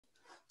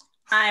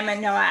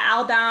I'm Noah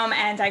Albaum,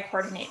 and I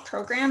coordinate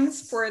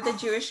programs for the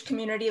Jewish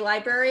Community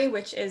Library,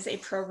 which is a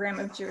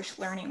program of Jewish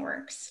Learning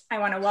Works. I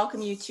want to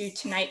welcome you to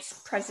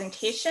tonight's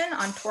presentation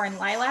on Torn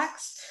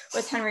Lilacs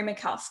with Henry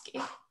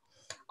Michalski.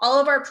 All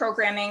of our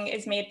programming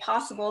is made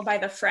possible by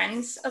the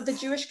Friends of the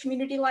Jewish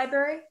Community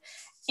Library,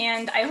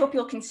 and I hope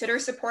you'll consider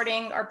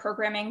supporting our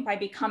programming by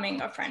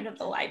becoming a friend of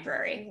the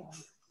library.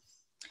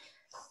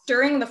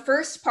 During the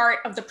first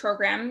part of the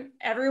program,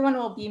 everyone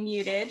will be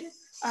muted,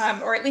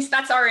 or at least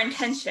that's our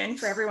intention,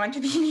 for everyone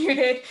to be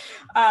muted,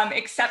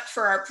 except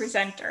for our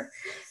presenter.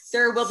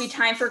 There will be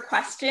time for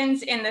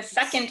questions in the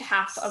second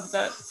half of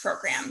the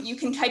program. You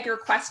can type your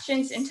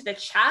questions into the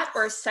chat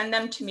or send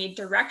them to me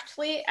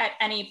directly at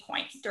any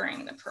point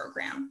during the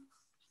program.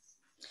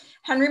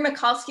 Henry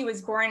Michalski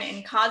was born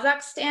in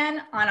Kazakhstan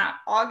on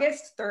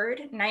August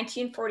 3rd,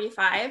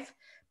 1945,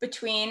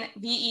 between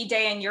VE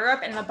Day in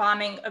Europe and the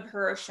bombing of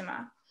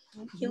Hiroshima.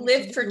 He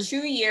lived for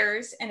 2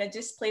 years in a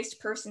displaced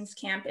persons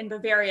camp in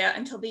Bavaria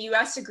until the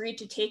US agreed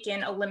to take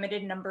in a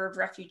limited number of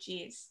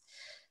refugees.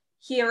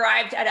 He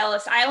arrived at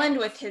Ellis Island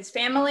with his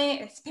family,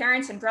 his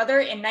parents and brother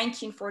in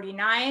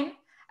 1949,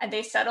 and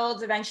they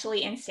settled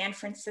eventually in San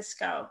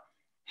Francisco.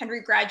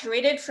 Henry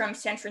graduated from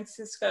San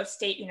Francisco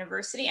State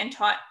University and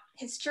taught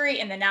history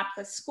in the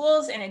Napa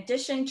schools, in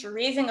addition to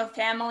raising a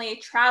family,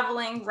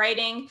 traveling,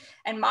 writing,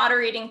 and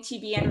moderating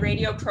TV and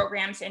radio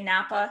programs in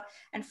Napa,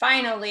 and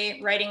finally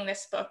writing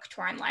this book,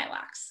 Torn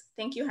Lilacs.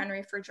 Thank you,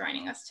 Henry, for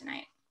joining us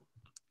tonight.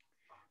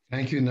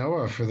 Thank you,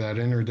 Noah, for that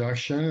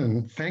introduction,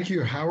 and thank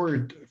you,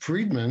 Howard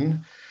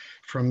Friedman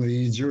from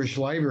the Jewish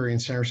Library in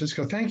San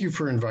Francisco. Thank you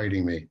for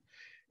inviting me,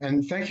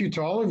 and thank you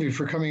to all of you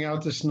for coming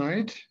out this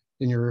night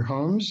in your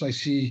homes. I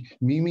see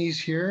Mimi's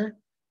here.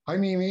 Hi,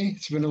 Mimi.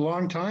 It's been a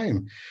long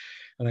time.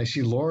 And I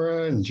see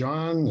Laura and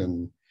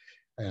John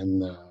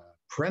and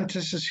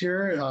Prentice is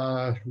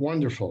here.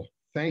 Wonderful.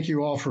 Thank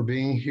you all for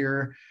being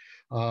here.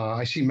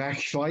 I see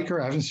Max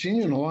Schleicher. I haven't seen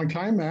you in a long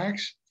time,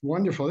 Max.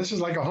 Wonderful. This is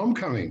like a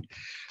homecoming.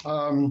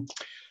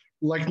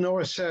 Like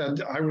Noah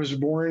said, I was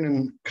born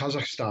in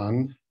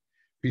Kazakhstan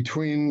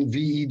between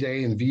VE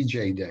Day and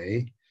VJ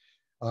Day.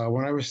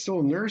 When I was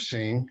still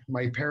nursing,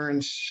 my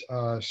parents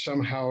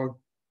somehow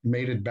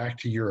made it back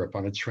to Europe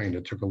on a train.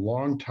 It took a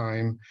long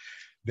time.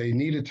 They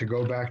needed to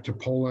go back to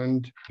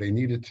Poland. They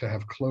needed to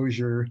have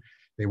closure.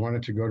 They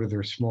wanted to go to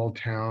their small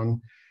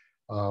town.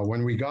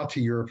 When we got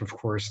to Europe, of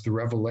course, the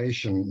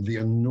revelation, the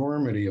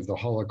enormity of the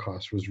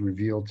Holocaust was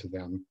revealed to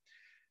them.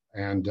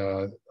 And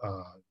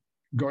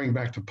going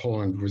back to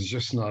Poland was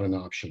just not an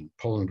option.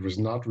 Poland was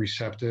not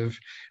receptive,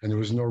 and there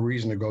was no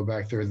reason to go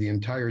back there. The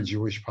entire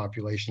Jewish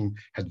population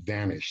had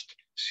vanished,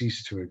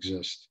 ceased to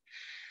exist.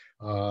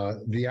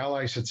 The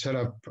Allies had set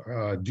up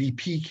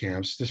DP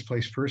camps,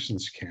 displaced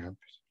persons camps.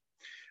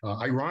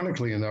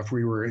 Ironically enough,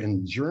 we were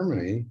in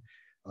Germany,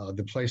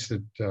 the place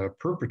that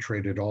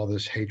perpetrated all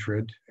this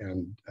hatred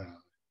and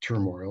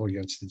turmoil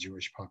against the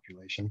Jewish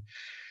population.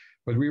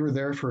 But we were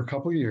there for a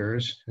couple of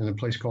years in a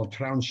place called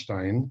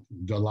Traunstein,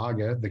 the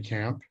Lager, the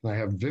camp, and I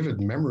have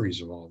vivid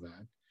memories of all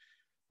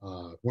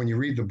that. When you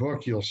read the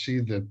book, you'll see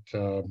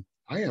that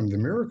I am the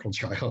miracle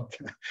child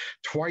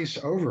twice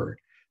over.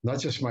 Not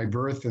just my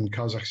birth in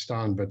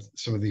Kazakhstan, but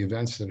some of the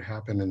events that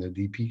happened in the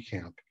DP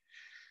camp.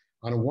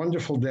 On a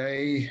wonderful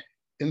day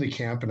in the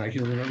camp, and I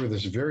can remember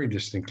this very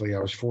distinctly, I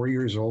was 4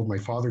 years old. My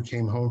father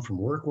came home from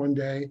work one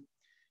day,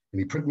 and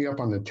he put me up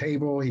on the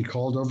table. He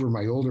called over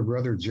my older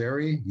brother,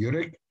 Jerry,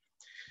 Yurik,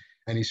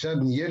 and he said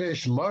in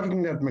Yiddish,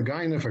 "Morgen at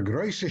Magaina for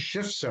große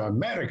Schiff to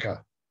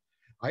America."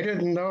 I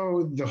didn't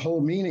know the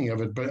whole meaning of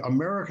it, but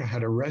America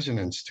had a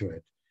resonance to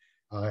it.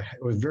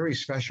 It was a very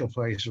special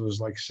place. It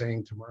was like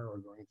saying, tomorrow we're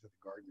going to the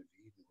Garden of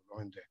Eden, we're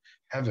going to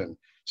heaven,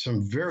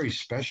 some very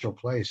special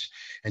place.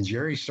 And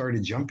Jerry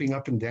started jumping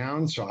up and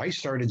down, so I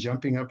started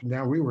jumping up and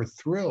down. We were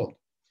thrilled.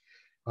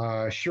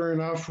 Sure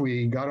enough,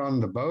 we got on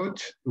the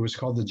boat. It was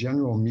called the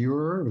General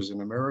Muir. It was an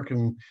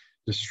American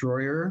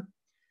destroyer.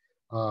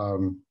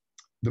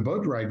 The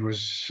boat ride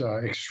was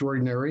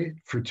extraordinary.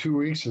 For 2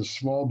 weeks, a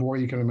small boy,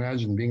 you can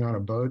imagine being on a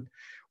boat,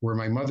 where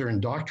my mother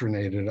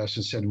indoctrinated us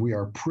and said, we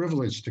are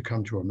privileged to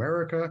come to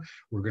America.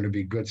 We're going to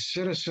be good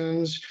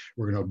citizens.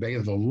 We're going to obey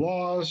the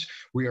laws.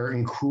 We are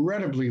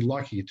incredibly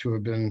lucky to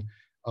have been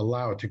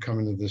allowed to come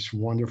into this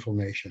wonderful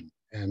nation.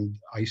 And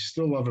I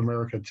still love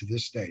America to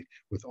this day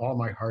with all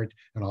my heart,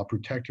 and I'll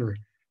protect her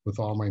with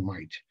all my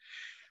might.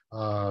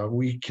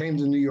 We came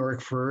to New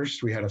York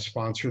first. We had a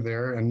sponsor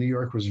there, and New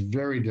York was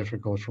very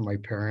difficult for my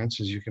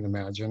parents, as you can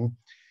imagine.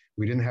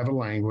 We didn't have a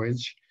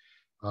language.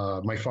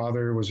 My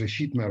father was a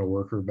sheet metal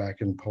worker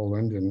back in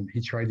Poland, and he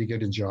tried to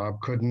get a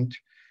job, couldn't.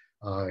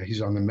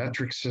 He's on the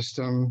metric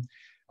system.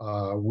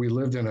 We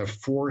lived in a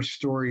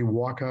 4-story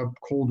walk-up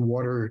cold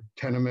water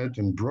tenement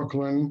in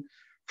Brooklyn.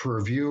 For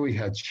a view, we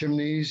had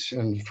chimneys,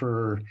 and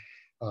for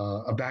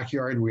a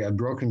backyard, we had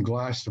broken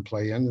glass to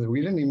play in.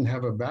 We didn't even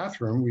have a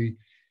bathroom.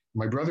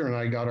 My brother and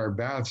I got our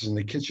baths in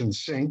the kitchen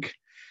sink.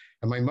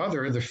 And my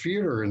mother, the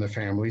feeder in the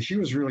family, she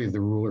was really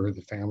the ruler of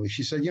the family.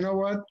 She said, you know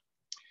what?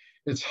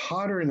 It's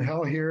hotter than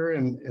hell here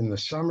in the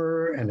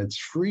summer and it's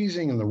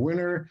freezing in the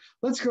winter.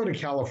 Let's go to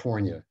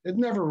California. It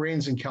never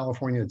rains in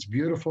California. It's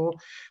beautiful.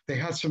 They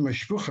had some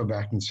mashpucha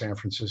back in San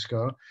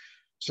Francisco.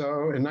 So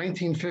in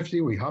 1950,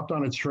 we hopped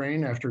on a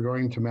train after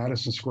going to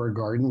Madison Square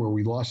Garden where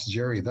we lost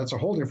Jerry. That's a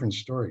whole different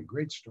story.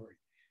 Great story.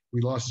 We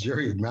lost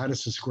Jerry at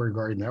Madison Square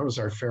Garden. That was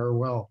our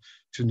farewell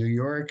to New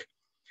York.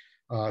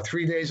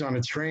 3 days on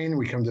a train,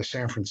 we come to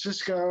San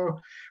Francisco.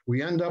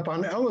 We end up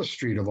on Ellis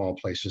Street, of all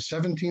places,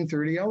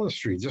 1730 Ellis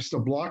Street, just a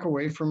block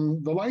away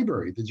from the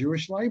library, the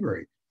Jewish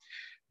library.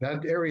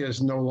 That area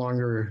is no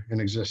longer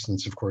in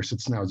existence, of course.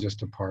 It's now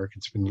just a park.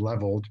 It's been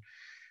leveled.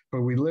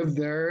 But we lived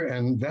there,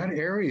 and that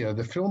area,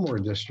 the Fillmore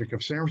district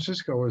of San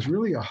Francisco, was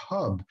really a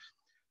hub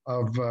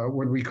of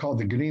what we call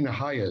the Green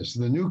Hayas,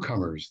 the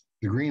newcomers,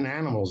 the green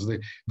animals, the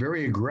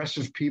very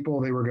aggressive people.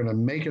 They were going to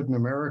make it in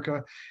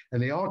America,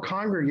 and they all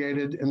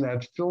congregated in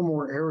that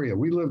Fillmore area.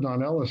 We lived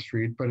on Ellis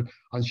Street, but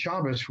on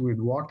Shabbos, we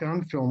would walk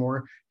down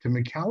Fillmore to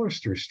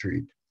McAllister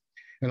Street.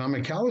 And on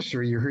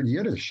McAllister, you heard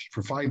Yiddish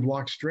for 5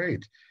 blocks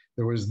straight.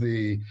 There was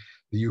the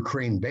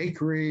Ukraine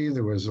bakery.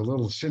 There was a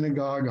little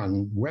synagogue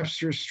on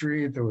Webster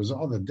Street. There was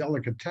all the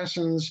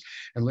delicatessens,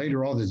 and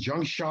later all the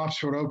junk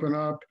shops would open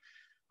up.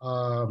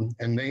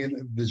 And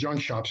the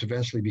junk shops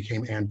eventually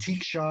became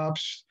antique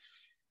shops,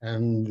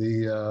 and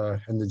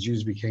the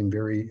Jews became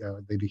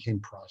they became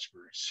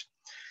prosperous.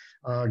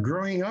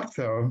 Growing up,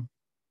 though,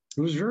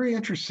 it was very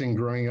interesting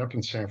growing up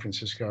in San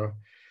Francisco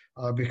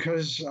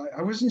because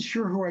I wasn't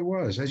sure who I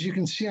was. As you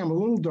can see, I'm a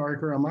little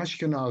darker. I'm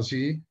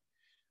Ashkenazi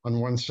on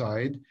one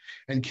side,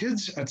 and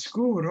kids at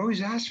school would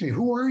always ask me,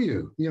 "Who are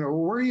you? You know,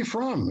 where are you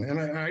from?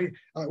 And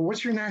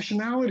what's your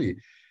nationality?"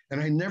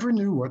 And I never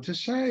knew what to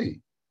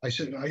say. I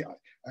said,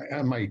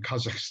 am I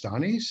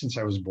Kazakhstani since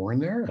I was born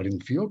there? I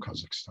didn't feel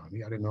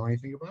Kazakhstani. I didn't know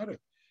anything about it.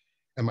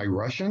 Am I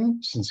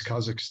Russian since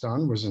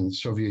Kazakhstan was in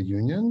Soviet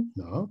Union?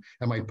 No.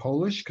 Am I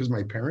Polish because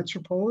my parents are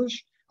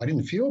Polish? I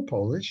didn't feel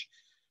Polish.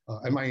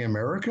 Am I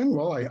American?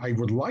 Well, I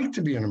would like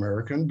to be an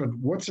American, but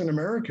what's an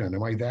American?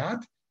 Am I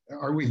that?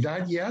 Are we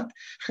that yet?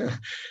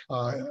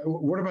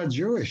 What about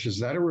Jewish? Is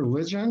that a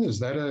religion? Is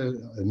that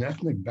an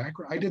ethnic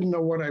background? I didn't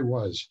know what I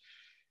was.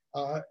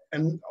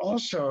 And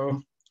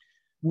also,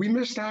 we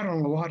missed out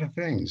on a lot of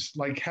things,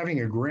 like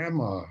having a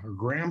grandma or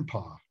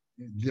grandpa,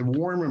 the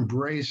warm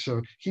embrace of,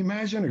 can you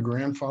imagine a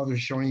grandfather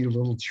showing you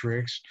little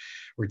tricks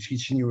or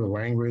teaching you a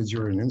language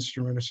or an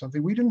instrument or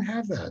something? We didn't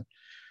have that.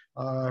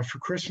 For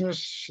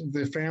Christmas,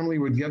 the family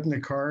would get in the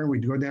car and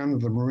we'd go down to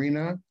the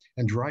marina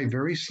and drive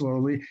very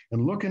slowly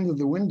and look into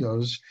the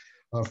windows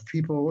of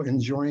people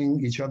enjoying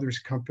each other's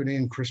company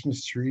and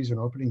Christmas trees and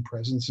opening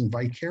presents. And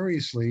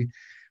vicariously,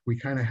 we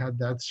kind of had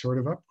that sort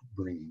of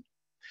upbringing.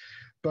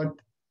 But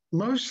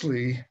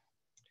mostly,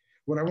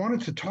 what I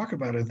wanted to talk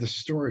about are the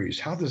stories,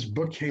 how this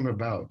book came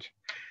about.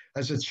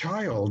 As a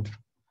child,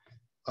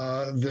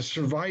 the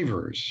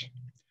survivors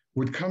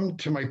would come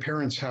to my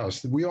parents'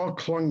 house. We all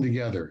clung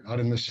together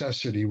out of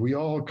necessity. We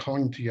all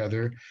clung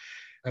together.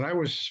 And I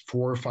was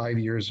 4 or 5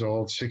 years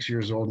old, 6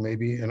 years old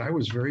maybe, and I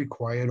was very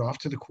quiet off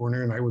to the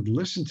corner, and I would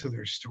listen to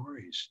their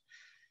stories.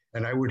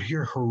 And I would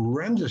hear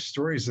horrendous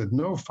stories that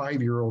no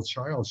 5-year-old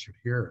child should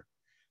hear.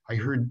 I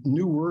heard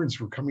new words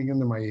were coming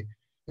into my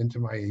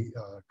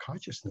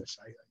consciousness.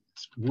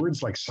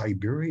 Words like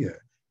Siberia,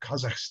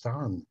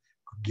 Kazakhstan,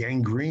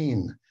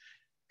 gangrene,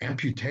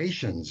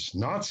 amputations,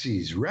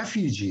 Nazis,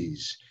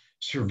 refugees,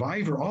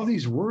 survivor, all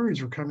these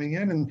words were coming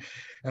in, and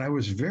I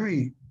was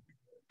very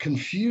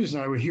confused,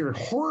 and I would hear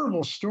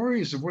horrible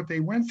stories of what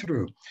they went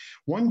through.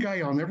 One guy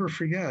I'll never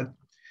forget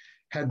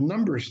had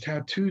numbers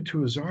tattooed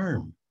to his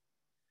arm,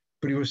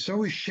 but he was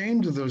so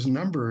ashamed of those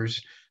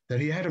numbers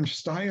that he had them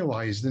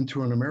stylized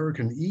into an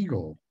American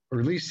eagle, or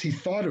at least he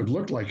thought it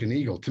looked like an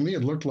eagle. To me,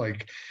 it looked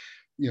like,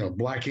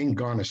 black ink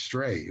gone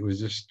astray. It was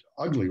just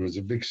ugly. It was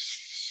a big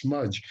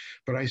smudge.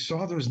 But I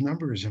saw those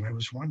numbers and I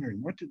was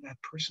wondering, what did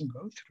that person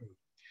go through?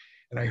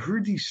 And I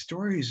heard these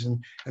stories.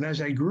 And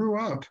as I grew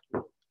up,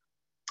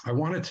 I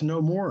wanted to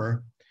know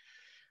more.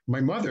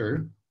 My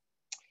mother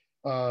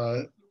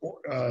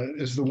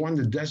is the one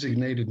that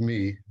designated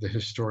me the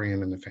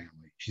historian in the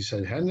family. She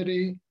said,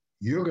 Henry,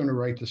 you're going to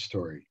write the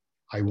story.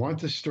 I want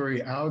the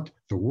story out.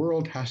 The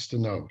world has to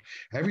know.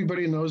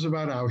 Everybody knows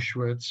about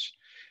Auschwitz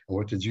and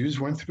what the Jews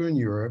went through in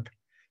Europe,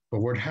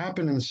 but what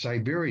happened in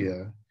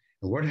Siberia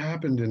and what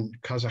happened in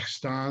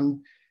Kazakhstan,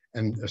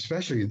 and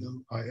especially,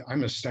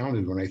 I'm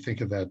astounded when I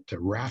think of that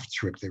raft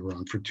trip they were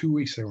on. For 2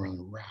 weeks, they were on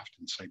a raft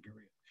in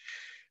Siberia.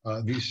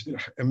 These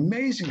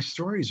amazing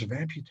stories of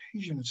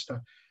amputation and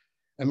stuff.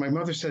 And my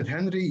mother said,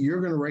 Henry, you're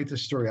going to write the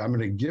story. I'm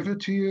going to give it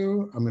to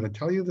you. I'm going to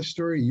tell you the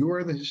story. You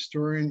are the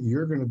historian.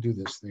 You're going to do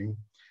this thing.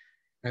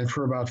 And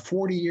for about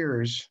 40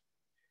 years,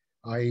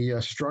 I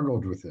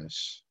struggled with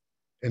this.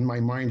 In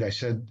my mind, I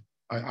said,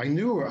 I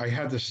knew I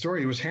had the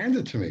story. It was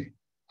handed to me.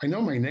 I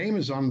know my name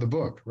is on the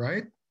book,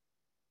 right?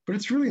 But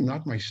it's really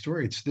not my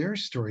story. It's their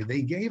story.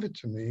 They gave it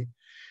to me.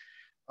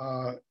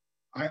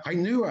 I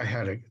knew I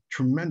had a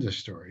tremendous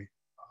story.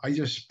 I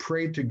just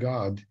prayed to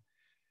God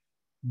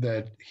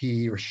that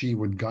he or she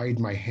would guide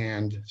my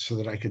hand so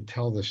that I could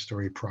tell this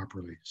story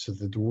properly, so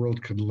that the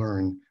world could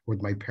learn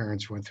what my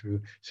parents went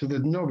through, so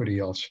that nobody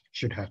else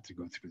should have to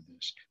go through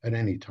this at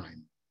any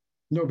time.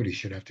 Nobody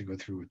should have to go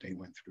through what they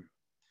went through.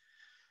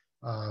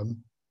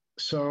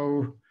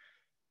 So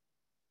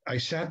I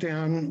sat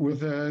down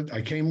with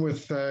I came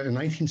with, in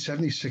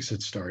 1976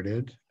 it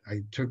started.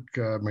 I took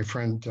my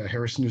friend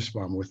Harris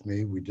Nussbaum with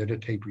me. We did a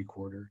tape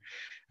recorder.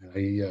 And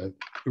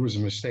it was a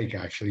mistake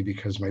actually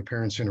because my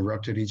parents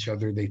interrupted each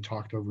other. They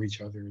talked over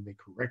each other. They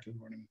corrected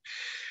one another.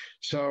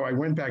 So I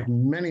went back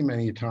many,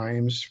 many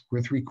times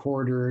with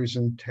recorders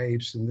and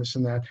tapes and this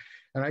and that.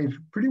 And I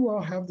pretty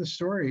well have the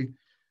story.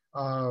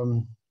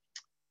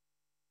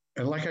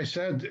 And like I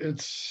said,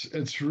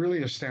 it's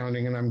really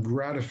astounding, and I'm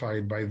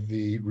gratified by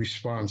the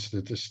response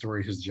that this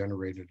story has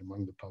generated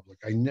among the public.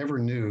 I never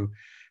knew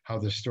how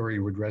the story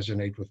would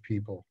resonate with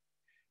people,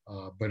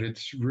 but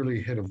it's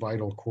really hit a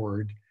vital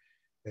chord.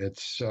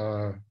 It's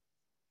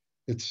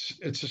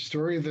it's a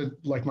story that,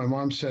 like my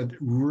mom said,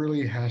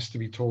 really has to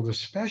be told,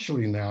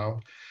 especially now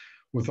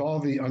with all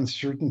the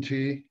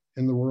uncertainty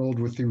in the world,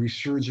 with the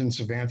resurgence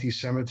of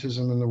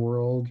anti-Semitism in the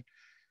world,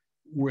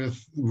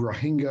 with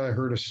Rohingya. I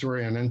heard a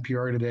story on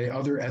NPR today,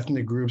 other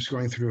ethnic groups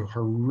going through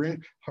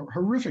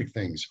horrific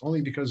things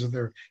only because of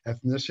their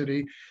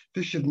ethnicity.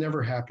 This should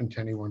never happen to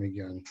anyone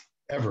again,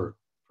 ever,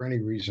 for any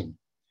reason.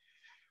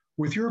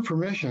 With your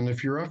permission,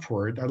 if you're up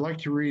for it, I'd like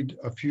to read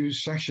a few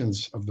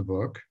sections of the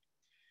book.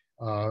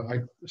 I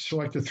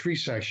selected 3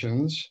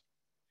 sections.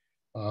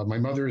 My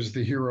mother is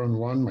the hero in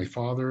one, my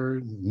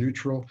father,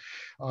 neutral.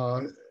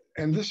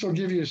 And this will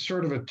give you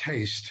sort of a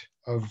taste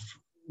of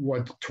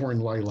what Torn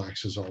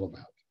Lilacs is all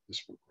about,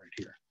 this book right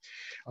here.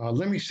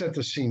 Let me set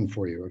the scene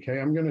for you, okay?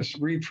 I'm going to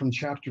read from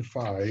chapter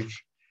 5,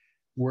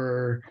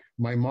 where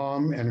my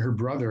mom and her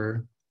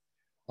brother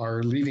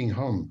are leaving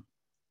home.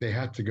 They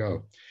had to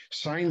go.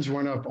 Signs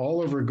went up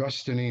all over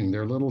Gustanin,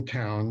 their little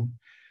town,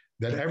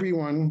 that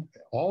everyone,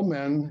 all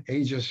men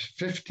ages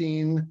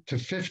 15 to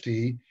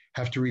 50,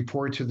 have to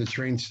report to the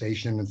train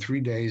station. In 3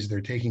 days, they're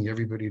taking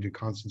everybody to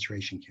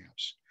concentration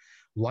camps.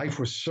 Life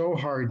was so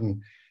hard,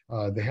 and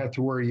they had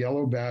to wear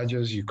yellow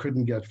badges. You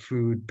couldn't get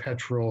food,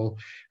 petrol.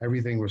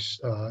 Everything was,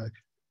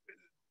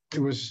 it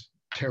was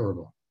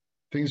terrible.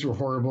 Things were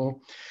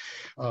horrible.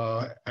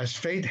 As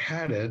fate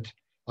had it,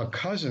 a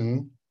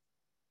cousin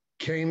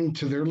came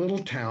to their little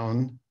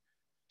town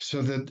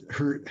so that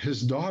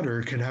his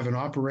daughter could have an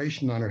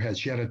operation on her head.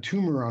 She had a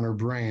tumor on her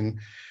brain,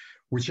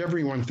 which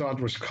everyone thought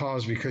was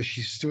caused because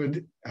she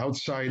stood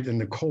outside in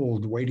the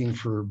cold waiting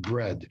for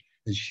bread.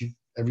 And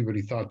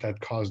everybody thought that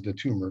caused the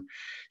tumor.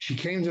 She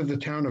came to the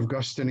town of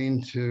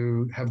Gustanin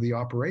to have the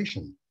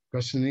operation.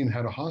 Gustanin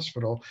had a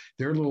hospital.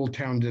 Their little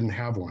town didn't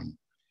have one.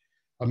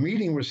 A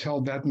meeting was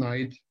held that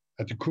night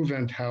at the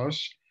Couvent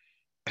house.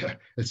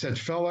 It said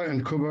Fella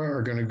and Kuba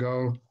are going to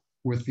go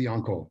with the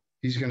uncle.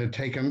 He's going to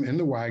take him in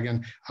the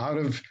wagon out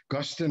of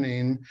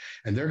Gustanin,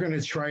 and they're going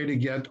to try to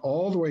get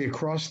all the way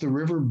across the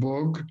river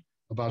Bug,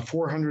 about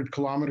 400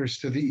 kilometers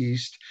to the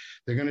east.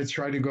 They're going to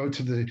try to go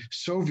to the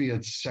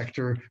Soviet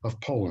sector of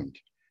Poland.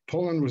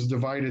 Poland was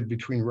divided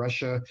between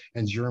Russia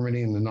and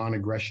Germany in the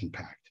non-aggression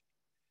pact.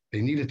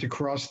 They needed to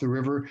cross the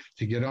river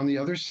to get on the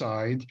other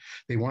side.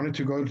 They wanted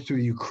to go to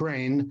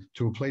Ukraine,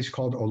 to a place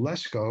called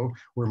Olesko,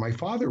 where my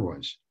father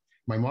was.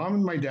 My mom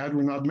and my dad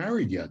were not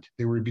married yet.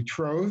 They were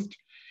betrothed.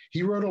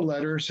 He wrote a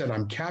letter, said,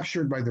 I'm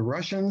captured by the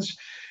Russians.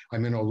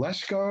 I'm in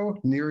Olesko,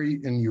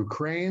 in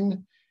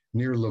Ukraine,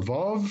 near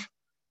Lvov.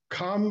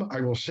 Come,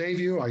 I will save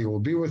you. I will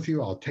be with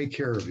you. I'll take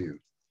care of you.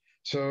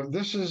 So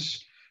this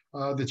is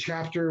the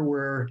chapter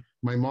where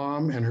my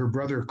mom and her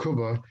brother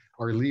Kuba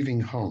are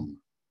leaving home,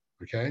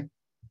 okay?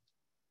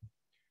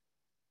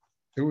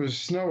 It was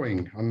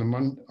snowing on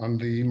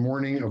the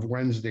morning of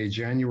Wednesday,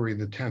 January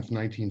the 10th,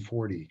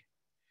 1940.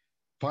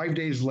 5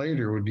 days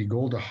later would be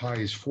Golda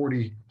Hai's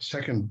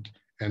 42nd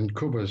and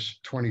Kuba's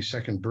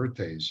 22nd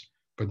birthdays,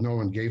 but no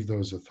one gave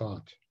those a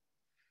thought.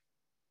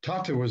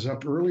 Tata was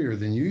up earlier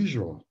than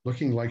usual,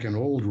 looking like an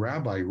old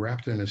rabbi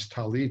wrapped in his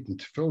talit and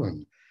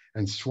tefillin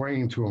and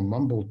swaying to a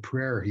mumbled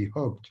prayer he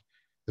hoped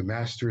the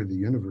master of the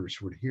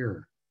universe would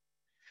hear.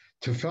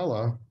 To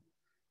Fella,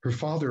 her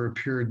father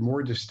appeared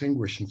more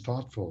distinguished and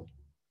thoughtful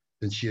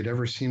than she had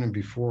ever seen him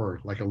before,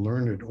 like a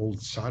learned old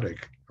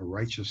tzaddik, a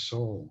righteous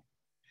soul.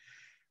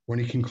 When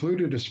he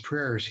concluded his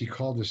prayers, he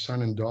called his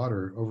son and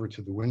daughter over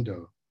to the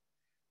window,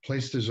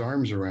 placed his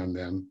arms around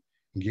them,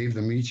 and gave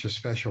them each a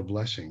special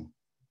blessing.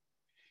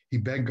 He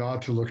begged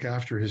God to look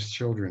after his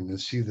children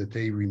and see that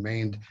they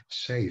remained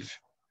safe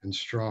and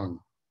strong.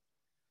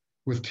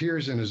 With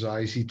tears in his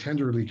eyes, he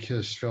tenderly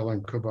kissed Fela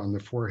and Kuba on the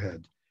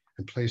forehead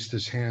and placed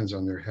his hands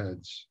on their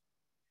heads.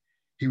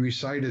 He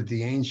recited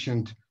the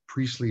ancient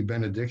priestly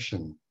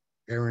benediction,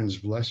 Aaron's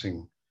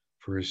blessing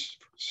for his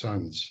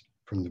sons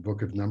from the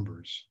book of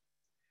Numbers.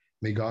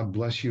 May God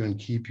bless you and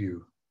keep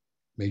you.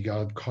 May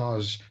God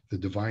cause the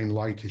divine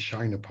light to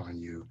shine upon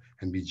you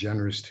and be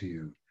generous to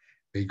you.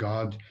 May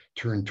God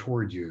turn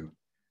toward you,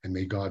 and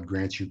may God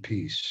grant you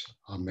peace.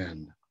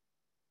 Amen.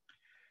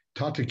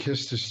 Tata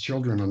kissed his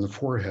children on the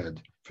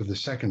forehead for the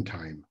second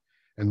time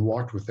and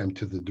walked with them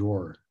to the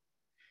door.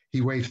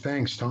 He waved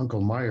thanks to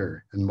Uncle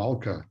Meyer and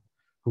Malka,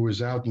 who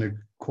was out in the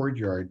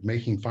courtyard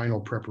making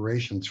final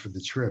preparations for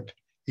the trip,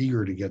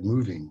 eager to get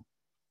moving.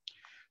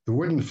 The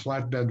wooden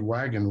flatbed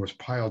wagon was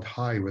piled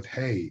high with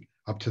hay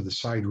up to the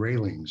side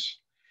railings.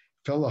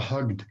 Fella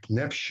hugged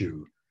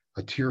Nepshu,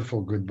 a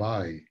tearful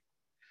goodbye.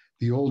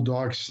 The old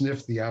dog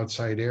sniffed the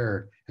outside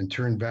air and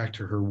turned back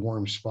to her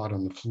warm spot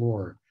on the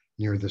floor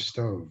near the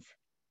stove.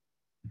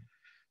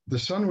 The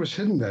sun was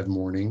hidden that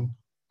morning,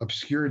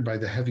 obscured by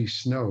the heavy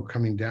snow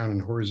coming down in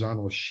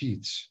horizontal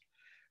sheets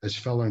as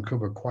Fella and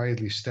Kuba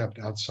quietly stepped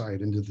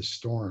outside into the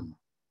storm.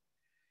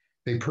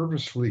 They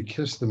purposefully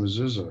kissed the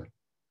mezuzah,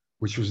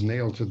 which was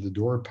nailed to the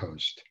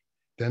doorpost,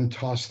 then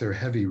tossed their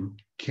heavy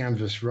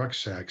canvas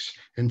rucksacks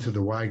into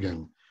the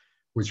wagon,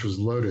 which was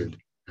loaded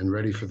and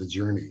ready for the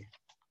journey.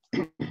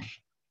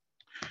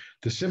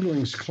 The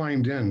siblings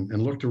climbed in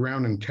and looked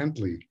around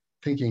intently,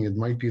 thinking it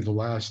might be the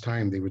last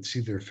time they would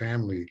see their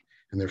family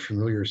in their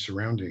familiar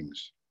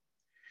surroundings.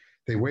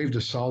 They waved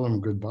a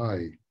solemn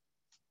goodbye.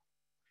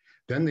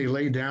 Then they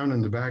lay down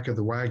in the back of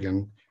the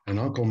wagon, and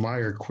Uncle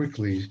Meyer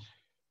quickly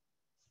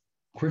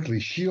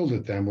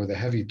shielded them with a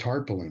heavy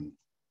tarpaulin.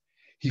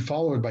 He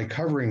followed by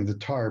covering the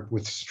tarp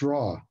with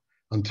straw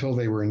until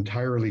they were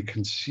entirely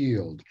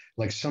concealed,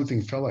 like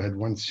something Fella had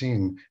once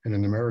seen in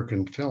an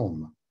American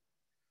film.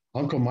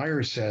 Uncle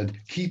Meyer said,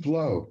 "Keep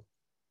low,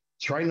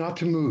 try not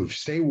to move,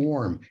 stay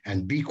warm,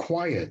 and be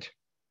quiet."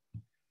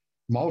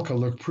 Malka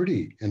looked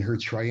pretty in her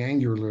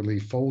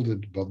triangularly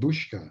folded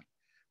babushka,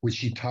 which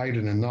she tied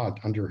in a knot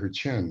under her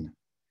chin.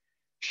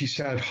 She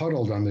sat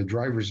huddled on the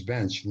driver's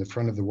bench in the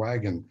front of the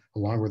wagon,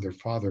 along with her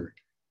father,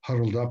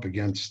 huddled up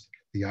against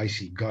the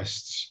icy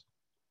gusts.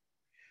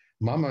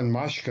 Mama and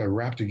Mashka,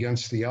 wrapped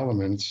against the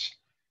elements,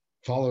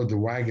 followed the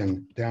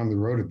wagon down the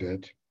road a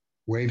bit,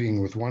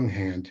 waving with one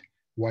hand,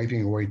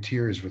 wiping away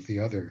tears with the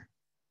other,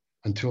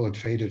 until it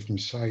faded from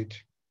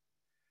sight.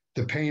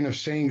 The pain of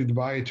saying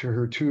goodbye to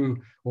her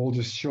two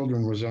oldest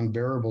children was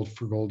unbearable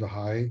for Golda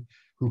Hai,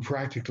 who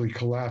practically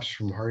collapsed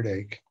from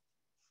heartache.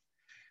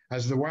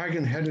 As the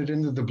wagon headed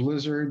into the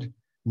blizzard,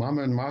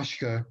 Mama and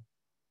Mashka,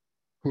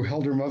 who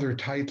held her mother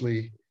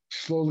tightly,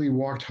 slowly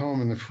walked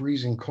home in the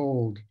freezing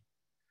cold.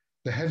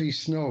 The heavy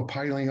snow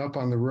piling up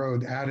on the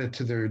road added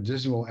to their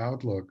dismal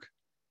outlook.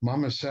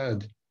 Mama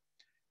said,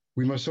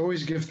 "We must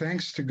always give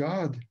thanks to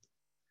God.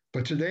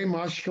 But today,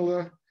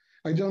 Mashkala,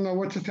 I don't know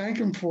what to thank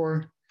him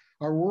for.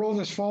 Our world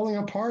is falling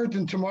apart,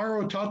 and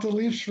tomorrow Tata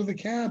leaves for the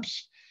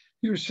camps.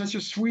 You're such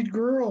a sweet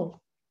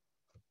girl."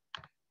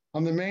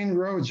 On the main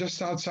road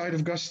just outside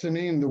of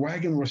Gustanin, the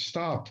wagon was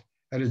stopped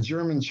at a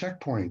German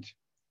checkpoint.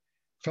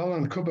 Fella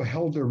and Kuba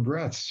held their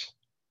breaths.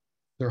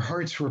 Their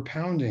hearts were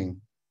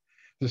pounding.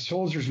 The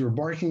soldiers were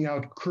barking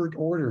out curt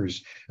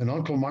orders, and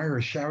Uncle Meyer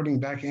shouting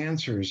back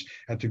answers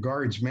at the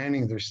guards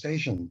manning their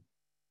station.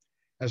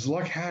 As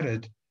luck had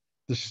it,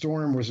 the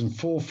storm was in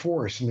full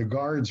force, and the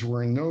guards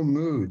were in no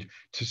mood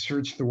to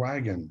search the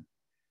wagon.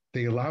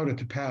 They allowed it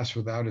to pass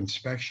without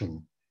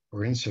inspection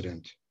or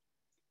incident.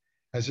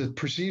 As it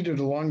proceeded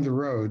along the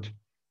road,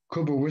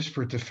 Kuba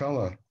whispered to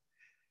Fella,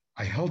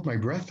 "I held my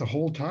breath the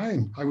whole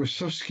time. I was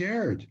so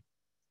scared."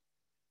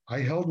 "I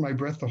held my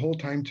breath the whole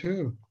time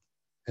too.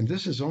 And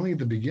this is only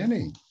the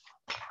beginning."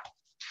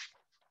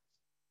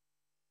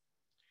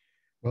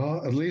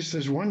 Well, at least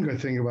there's one good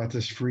thing about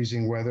this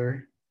freezing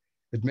weather.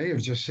 It may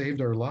have just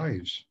saved our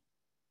lives.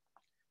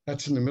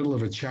 That's in the middle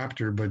of a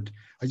chapter, but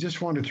I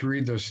just wanted to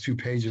read those 2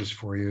 pages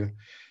for you,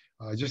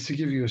 just to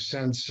give you a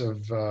sense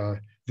of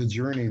the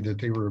journey that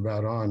they were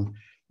about on.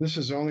 This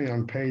is only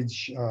on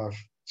page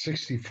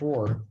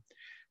 64.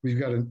 We've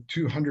got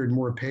 200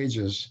 more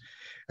pages.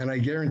 And I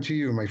guarantee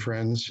you, my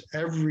friends,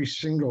 every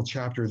single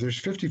chapter, there's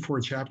 54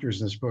 chapters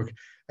in this book,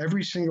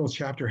 every single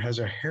chapter has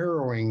a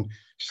harrowing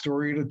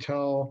story to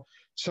tell.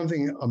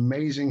 Something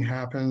amazing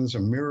happens,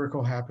 a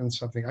miracle happens,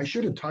 something. I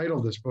should have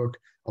titled this book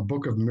A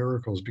Book of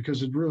Miracles,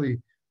 because it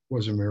really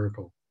was a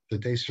miracle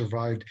that they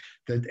survived,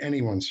 that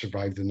anyone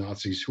survived the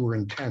Nazis who were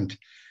intent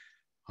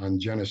on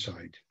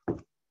genocide.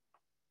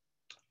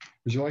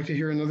 Would you like to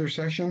hear another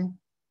section?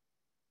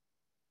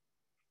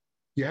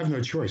 You have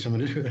no choice. I'm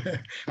going to do it.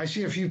 I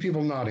see a few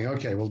people nodding.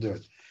 Okay, we'll do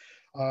it.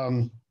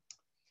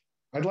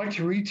 I'd like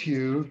to read to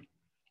you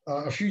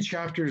a few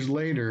chapters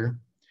later.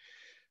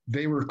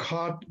 They were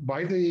caught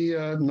by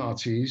the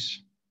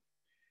Nazis,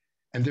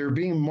 and they're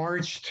being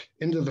marched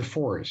into the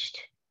forest.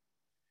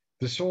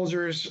 The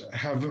soldiers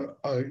have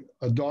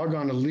a dog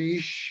on a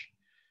leash.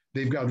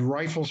 They've got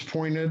rifles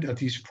pointed at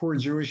these poor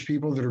Jewish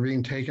people that are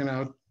being taken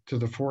out to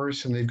the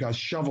forest, and they've got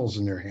shovels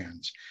in their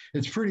hands.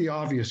 It's pretty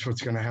obvious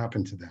what's going to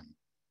happen to them.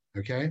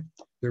 Okay?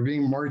 They're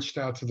being marched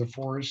out to the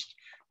forest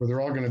where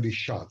they're all going to be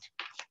shot.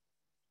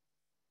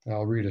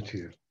 I'll read it to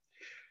you.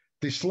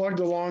 They slugged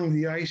along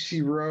the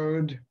icy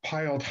road,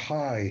 piled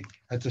high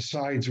at the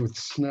sides with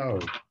snow,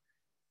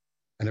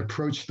 and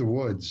approached the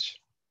woods.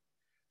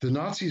 The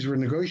Nazis were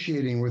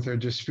negotiating with their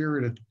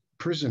dispirited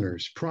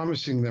prisoners,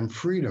 promising them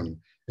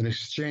freedom in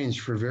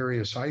exchange for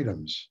various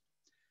items.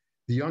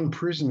 The young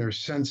prisoners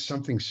sensed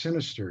something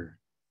sinister.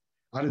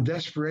 Out of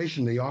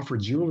desperation, they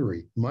offered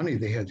jewelry, money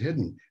they had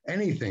hidden,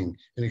 anything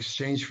in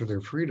exchange for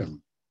their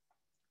freedom.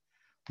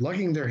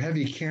 Lugging their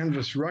heavy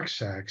canvas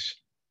rucksacks,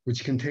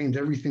 which contained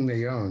everything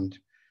they owned,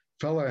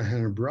 Fela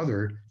and her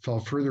brother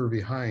fell further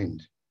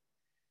behind.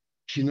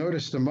 She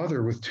noticed a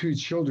mother with 2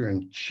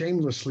 children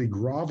shamelessly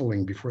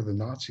groveling before the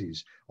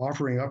Nazis,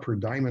 offering up her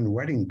diamond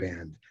wedding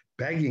band,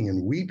 begging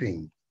and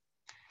weeping.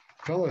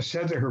 Fela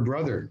said to her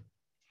brother,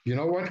 "You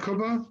know what,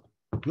 Kuba?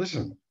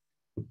 Listen,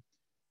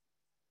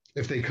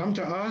 if they come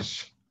to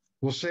us,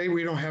 we'll say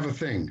we don't have a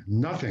thing,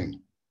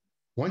 nothing.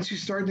 Once you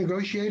start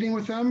negotiating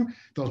with them,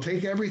 they'll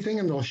take everything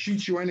and they'll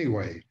shoot you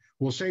anyway.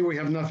 We'll say we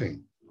have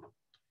nothing."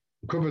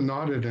 Kuba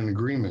nodded in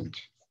agreement.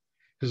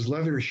 His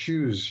leather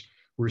shoes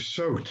were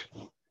soaked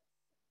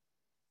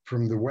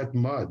from the wet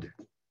mud.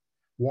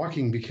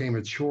 Walking became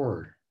a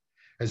chore.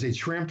 As they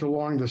tramped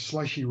along the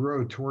slushy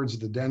road towards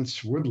the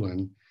dense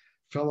woodland,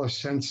 Fela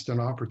sensed an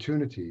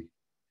opportunity.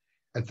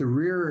 At the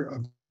rear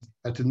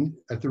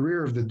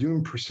of the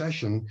doomed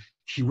procession,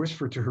 she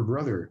whispered to her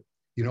brother,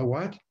 "You know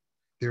what?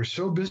 They're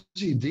so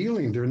busy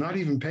dealing, they're not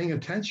even paying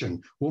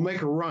attention. We'll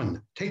make a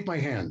run. Take my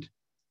hand."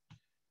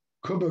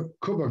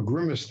 Kuba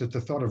grimaced at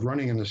the thought of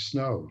running in the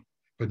snow,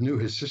 but knew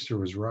his sister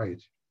was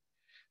right.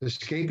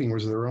 Escaping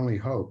was their only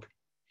hope.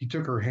 He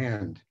took her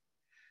hand.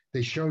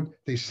 They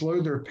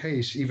slowed their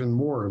pace even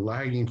more,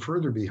 lagging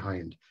further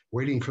behind,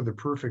 waiting for the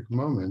perfect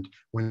moment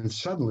when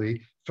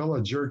suddenly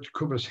Fela jerked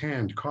Kuba's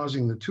hand,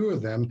 causing the 2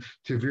 of them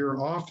to veer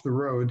off the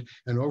road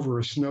and over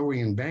a snowy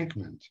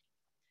embankment.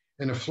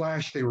 In a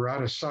flash, they were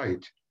out of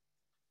sight.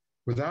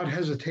 Without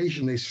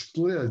hesitation, they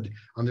slid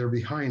on their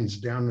behinds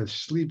down a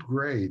steep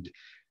grade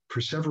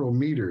for several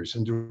meters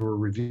into a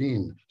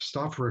ravine,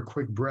 stopped for a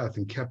quick breath,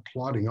 and kept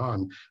plodding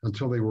on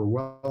until they were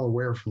well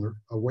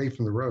away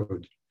from the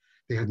road.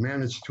 They had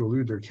managed to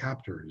elude their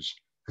captors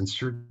and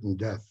certain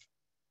death.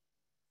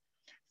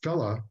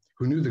 Fela,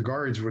 who knew the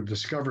guards would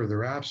discover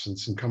their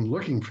absence and come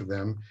looking for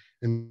them,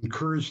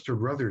 encouraged her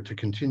brother to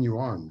continue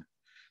on.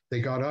 They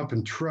got up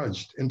and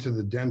trudged into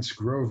the dense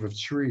grove of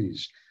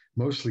trees,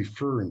 mostly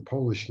fir and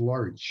Polish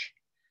larch,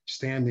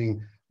 standing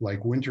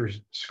like winter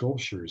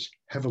sculptures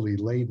heavily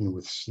laden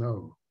with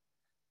snow.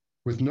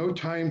 With no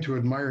time to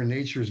admire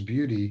nature's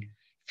beauty,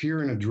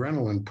 fear and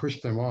adrenaline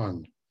pushed them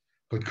on,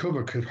 but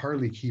Kuba could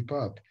hardly keep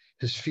up.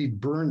 His feet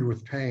burned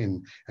with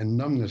pain and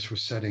numbness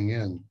was setting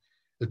in.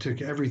 It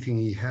took everything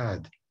he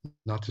had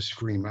not to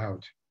scream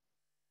out.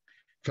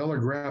 Fela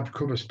grabbed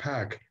Kuba's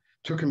pack,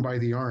 took him by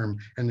the arm,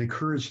 and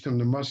encouraged him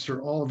to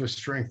muster all of his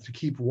strength to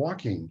keep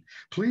walking.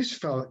 "Please,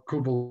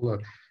 Kuba,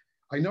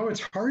 I know it's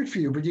hard for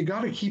you, but you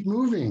got to keep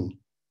moving."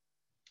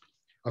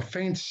 A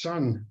faint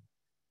sun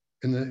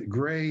in the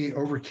gray,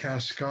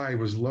 overcast sky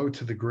was low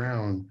to the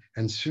ground,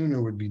 and soon it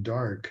would be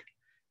dark.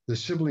 The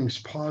siblings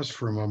paused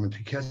for a moment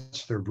to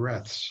catch their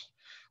breaths.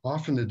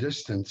 Off in the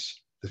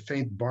distance, the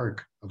faint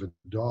bark of a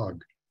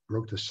dog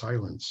broke the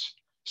silence,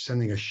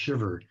 sending a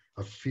shiver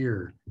of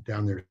fear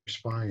down their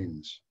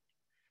spines.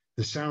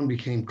 The sound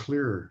became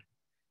clearer,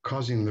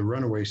 causing the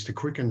runaways to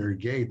quicken their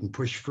gait and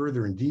push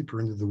further and deeper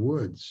into the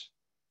woods.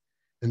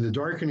 In the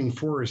darkening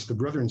forest, the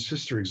brother and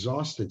sister,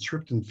 exhausted,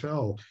 tripped and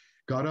fell,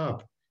 got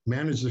up,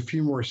 managed a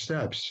few more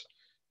steps.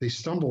 They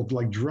stumbled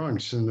like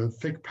drunks in the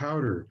thick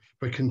powder,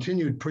 but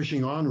continued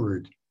pushing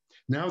onward.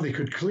 Now they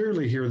could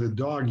clearly hear the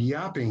dog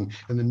yapping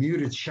and the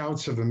muted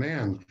shouts of a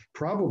man,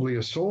 probably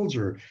a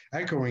soldier,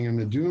 echoing in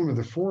the doom of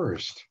the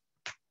forest.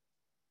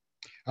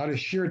 Out of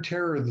sheer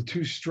terror, the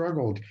 2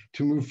 struggled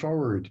to move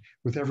forward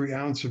with every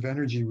ounce of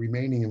energy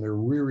remaining in their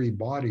weary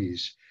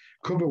bodies.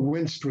 Kuba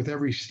winced with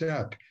every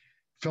step.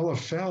 Fela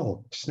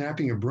fell,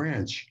 snapping a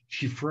branch.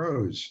 She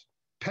froze,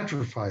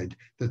 petrified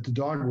that the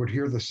dog would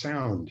hear the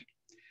sound.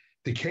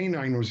 The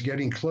canine was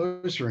getting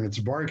closer, and its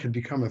bark had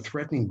become a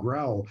threatening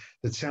growl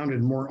that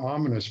sounded more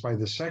ominous by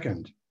the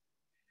second.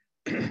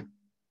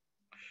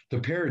 The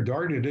pair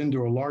darted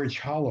into a large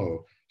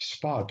hollow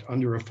spot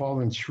under a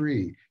fallen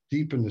tree,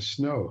 deep in the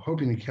snow,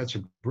 hoping to catch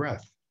a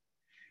breath.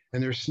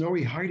 In their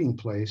snowy hiding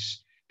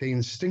place, they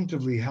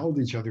instinctively held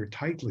each other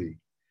tightly.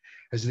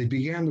 As they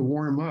began to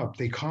warm up,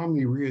 they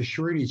calmly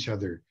reassured each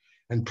other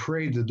and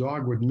prayed the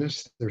dog would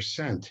miss their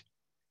scent.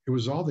 It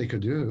was all they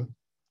could do.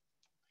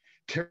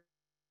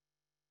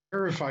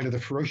 Terrified of the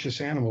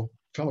ferocious animal,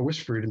 Fela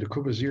whispered into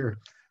Kuba's ear,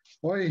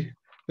 "Oi,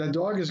 that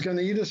dog is going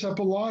to eat us up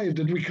alive.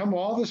 Did we come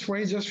all this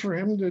way just for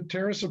him to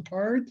tear us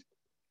apart?"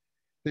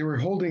 They were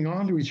holding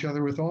on to each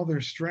other with all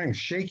their strength,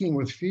 shaking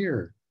with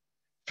fear.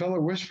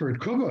 Fela whispered,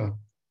 "Kuba,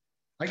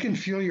 I can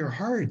feel your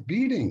heart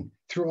beating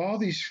through all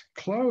these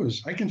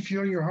clothes. I can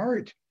feel your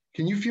heart.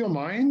 Can you feel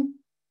mine?"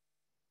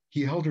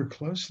 He held her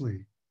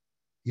closely.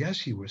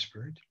 "Yes," he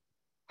whispered,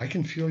 "I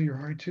can feel your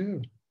heart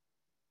too."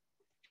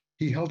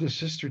 He held his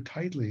sister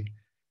tightly,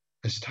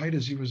 as tight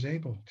as he was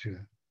able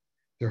to,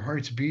 their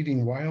hearts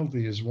beating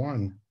wildly as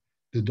one.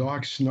 The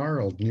dog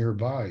snarled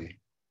nearby.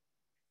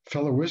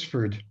 Fela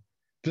whispered,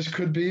 "This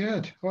could be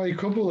it. Oi,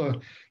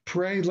 Kubala,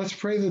 let's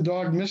pray the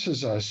dog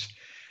misses us."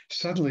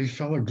 Suddenly,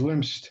 Fela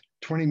glimpsed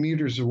 20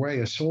 meters away,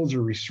 a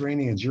soldier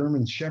restraining a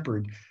German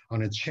shepherd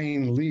on a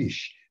chain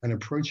leash and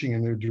approaching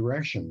in their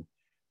direction.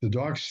 The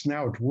dog's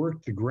snout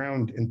worked the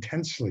ground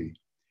intensely.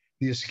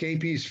 The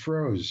escapees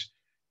froze,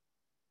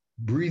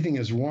 breathing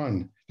as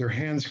one, their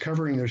hands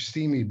covering their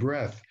steamy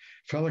breath.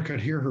 Fella could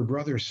hear her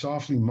brother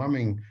softly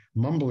mumbling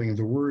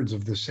the words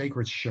of the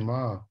sacred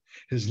Shema,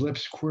 his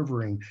lips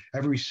quivering.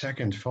 Every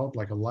second felt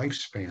like a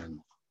lifespan.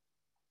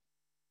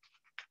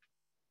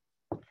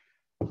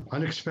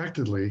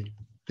 Unexpectedly,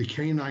 the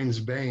canine's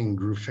baying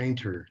grew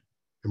fainter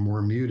and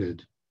more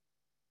muted.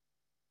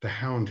 The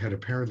hound had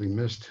apparently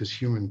missed his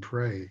human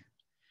prey.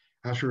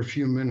 After a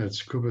few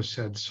minutes, Kuba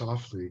said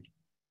softly,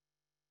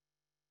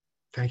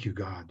 "Thank you,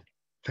 God.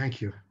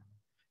 Thank you."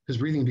 His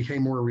breathing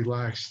became more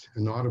relaxed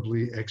and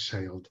audibly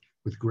exhaled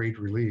with great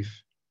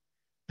relief.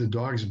 The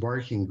dog's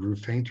barking grew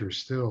fainter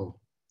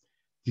still.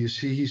 "Do you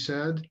see," he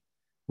said,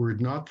 "were it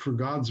not for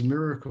God's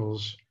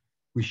miracles,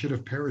 we should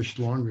have perished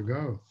long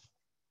ago."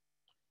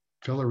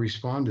 Fella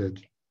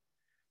responded,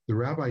 "The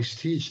rabbis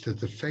teach that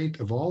the fate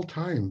of all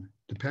time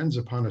depends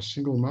upon a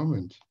single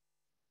moment.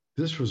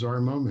 This was our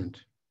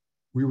moment.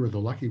 We were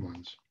the lucky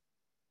ones."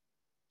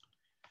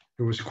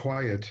 It was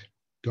quiet,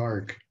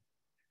 dark,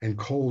 and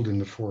cold in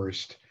the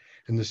forest,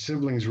 and the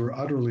siblings were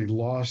utterly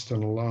lost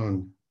and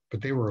alone,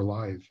 but they were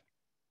alive.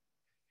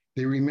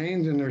 They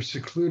remained in their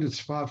secluded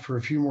spot for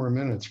a few more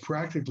minutes,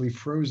 practically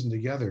frozen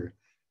together,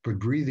 but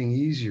breathing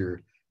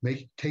easier,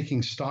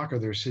 taking stock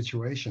of their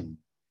situation.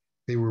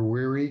 They were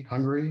weary,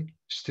 hungry,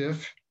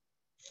 stiff,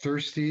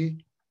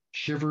 thirsty,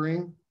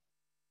 shivering.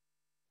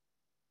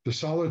 The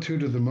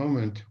solitude of the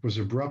moment was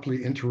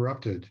abruptly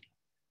interrupted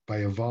by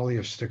a volley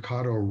of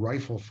staccato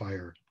rifle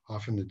fire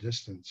off in the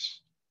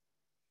distance.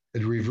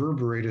 It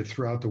reverberated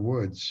throughout the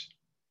woods,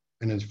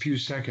 and in a few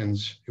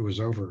seconds, it was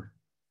over.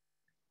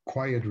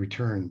 Quiet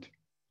returned,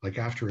 like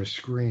after a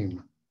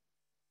scream,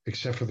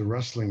 except for the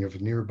rustling of a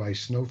nearby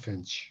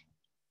snowfinch.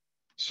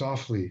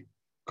 Softly,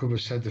 Kuba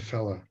said to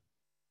Fella,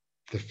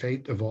 "The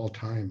fate of all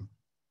time."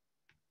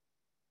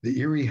 The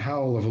eerie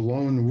howl of a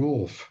lone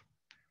wolf,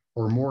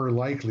 or more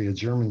likely a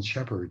German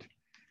shepherd,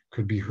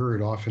 could be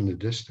heard off in the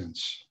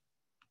distance.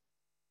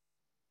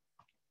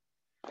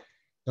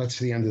 That's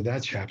the end of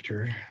that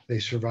chapter. They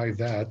survived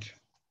that.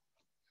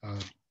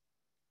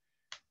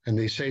 And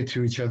they say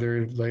to each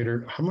other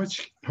later, how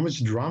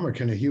much drama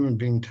can a human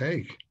being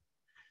take?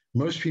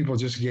 Most people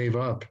just gave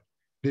up.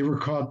 They were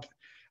caught,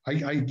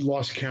 I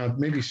lost count,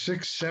 maybe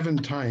 6, 7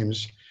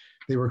 times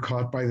they were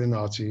caught by the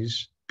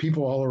Nazis.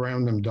 People all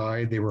around them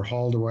died. They were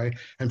hauled away.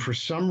 And for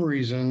some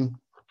reason,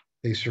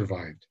 they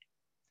survived.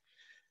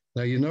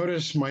 Now you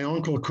notice my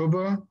uncle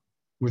Kuba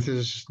with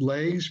his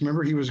legs,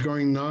 remember he was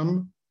going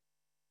numb?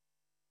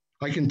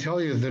 I can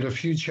tell you that a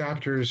few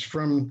chapters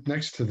from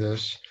next to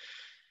this,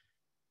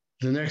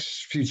 the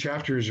next few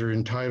chapters are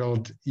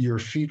entitled, "Your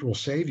Feet Will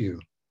Save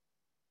You."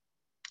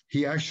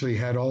 He actually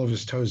had all of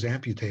his toes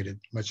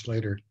amputated much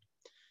later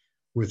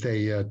with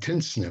a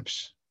tin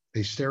snips.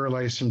 They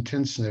sterilized some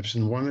tin snips,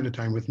 and one at a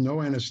time with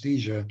no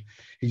anesthesia,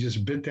 he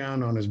just bit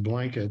down on his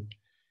blanket,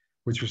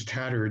 which was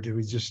tattered. It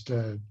was just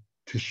to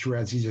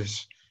shreds. He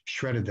just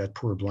shredded that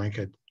poor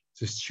blanket,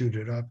 just chewed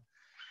it up.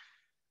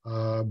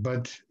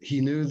 But he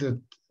knew that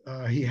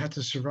he had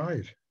to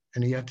survive,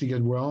 and he had to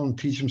get well and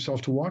teach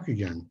himself to walk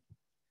again.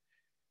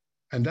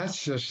 And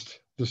that's just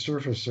the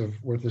surface of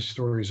what this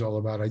story is all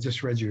about. I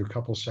just read you a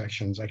couple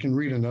sections. I can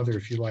read another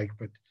if you like,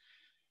 but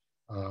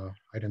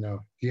I don't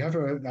know. Do you have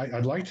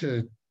I'd like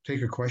to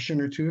take a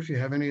question or two if you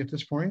have any at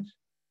this point.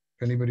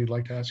 If anybody'd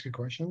like to ask a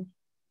question.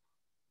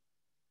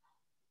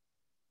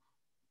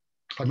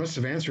 I must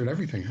have answered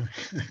everything. Huh?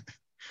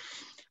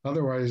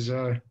 Otherwise,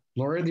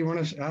 Laura, do you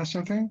want to ask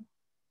something?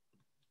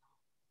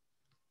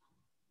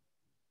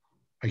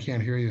 I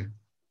can't hear you.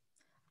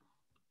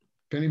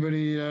 If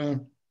anybody,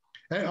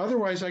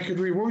 otherwise I could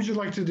read. What would you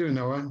like to do,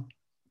 Noah?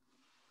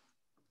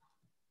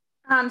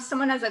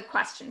 Someone has a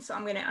question, so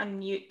I'm going to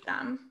unmute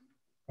them.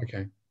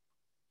 Okay.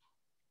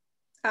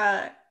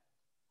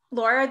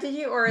 Laura, did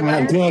you, or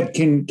good.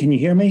 Can you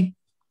hear me?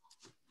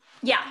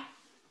 Yeah.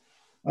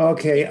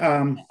 Okay.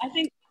 I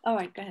think. All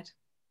right. Go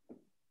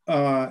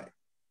ahead.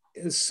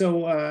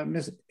 So,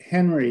 Ms.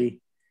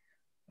 Henry,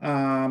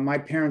 my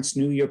parents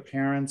knew your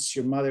parents.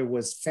 Your mother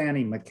was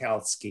Fanny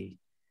Michalski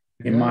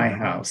in my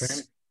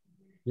house.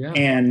 Yeah.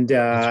 And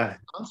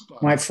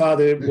my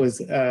father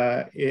was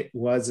a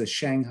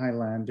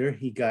Shanghailander.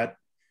 He got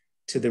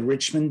to the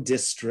Richmond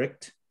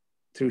district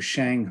through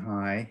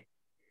Shanghai.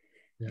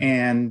 Yeah.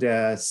 And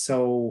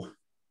so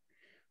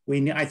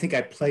I think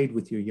I played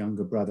with your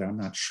younger brother. I'm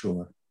not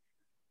sure.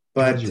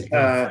 But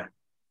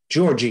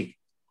Georgie,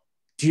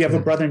 do you have a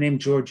brother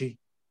named Georgie?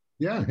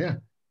 Yeah.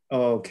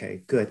 Oh,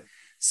 okay, good.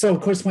 So,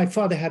 of course, my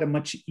father had a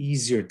much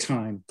easier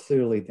time,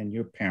 clearly, than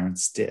your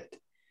parents did.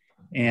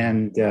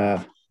 And,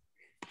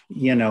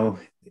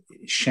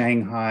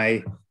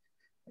 Shanghai,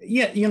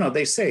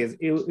 they say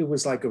it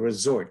was like a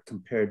resort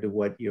compared to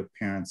what your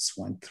parents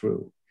went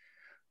through.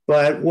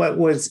 But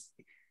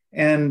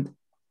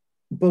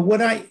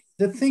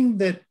the thing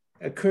that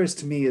occurs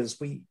to me is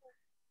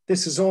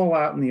this is all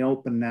out in the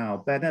open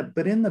now, but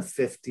in the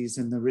 50s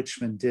in the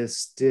Richmond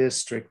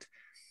district,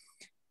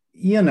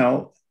 you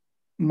know,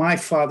 my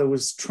father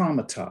was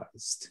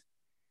traumatized.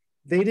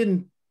 He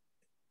didn't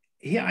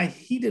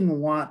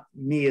want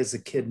me as a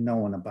kid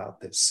knowing about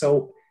this.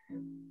 So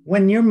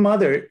when your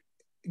mother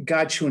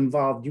got you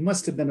involved, you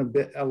must have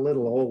been a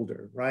little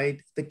older, right?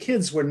 The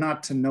kids were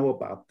not to know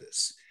about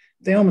this.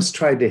 They almost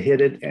tried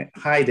to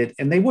hide it,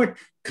 and they weren't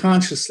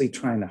consciously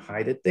trying to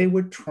hide it. They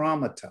were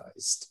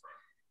traumatized.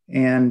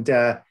 And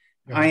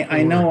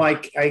I know I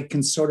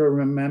can sort of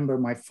remember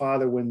my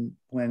father when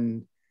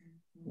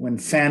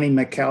Fanny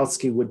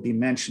Michalski would be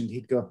mentioned,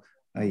 he'd go,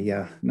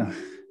 yeah, no,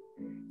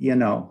 you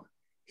know,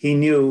 he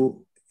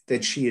knew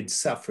that she had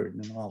suffered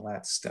and all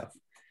that stuff.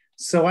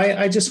 So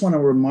I just want to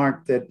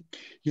remark that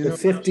the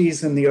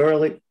 50s and the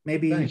early,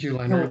 maybe. Thank you,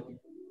 Leonard.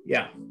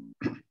 Yeah.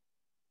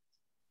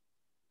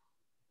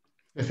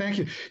 Thank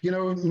you. You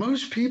know,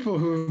 most people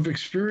who've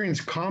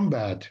experienced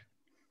combat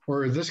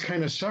or this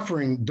kind of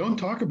suffering don't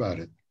talk about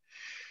it.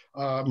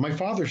 My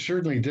father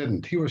certainly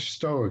didn't. He was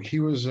stoic. He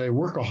was a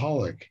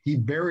workaholic. He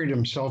buried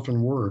himself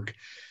in work.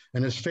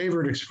 And his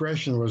favorite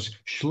expression was,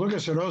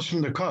 "Schlugas raus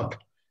from the cup."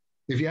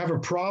 If you have a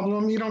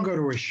problem, you don't go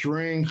to a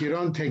shrink. You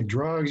don't take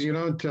drugs. You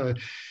don't,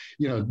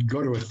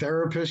 go to a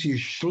therapist.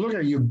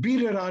 You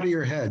beat it out of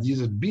your head. You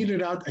just beat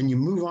it out and you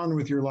move on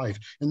with your life.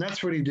 And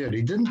that's what he did.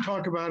 He didn't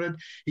talk about it.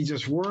 He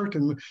just worked.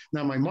 And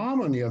now my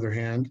mom, on the other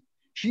hand,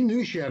 she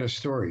knew she had a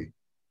story,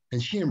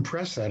 and she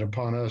impressed that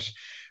upon us.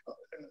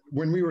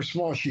 When we were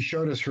small, she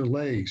showed us her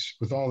legs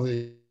with all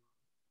the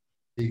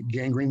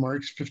gangrene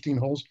marks, 15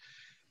 holes.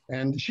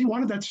 And she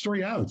wanted that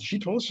story out. She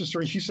told us the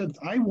story. She said,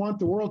 "I want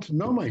the world to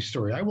know my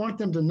story. I want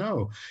them to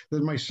know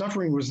that my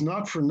suffering was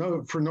not for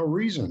no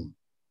reason."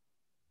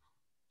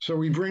 So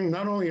we bring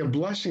not only a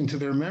blessing to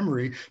their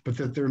memory, but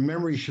that their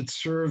memory should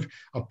serve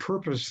a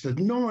purpose that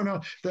no one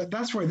else,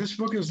 that's why this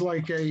book is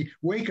like a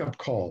wake-up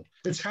call.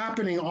 It's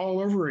happening all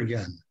over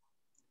again.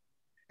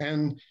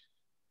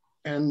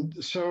 And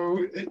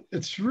so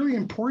it's really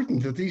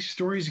important that these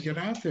stories get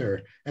out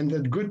there and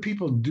that good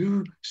people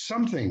do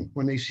something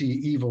when they see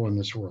evil in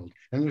this world.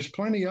 And there's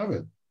plenty of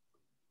it.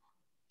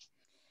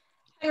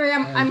 Henry,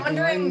 I'm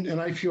wondering. And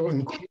I feel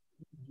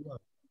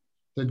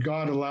that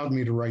God allowed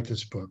me to write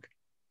this book.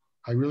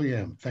 I really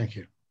am. Thank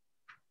you.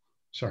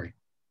 Sorry.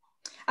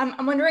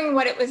 I'm wondering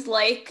what it was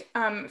like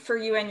for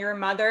you and your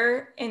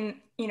mother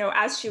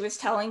as she was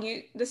telling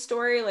you the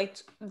story, like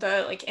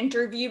the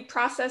interview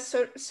process,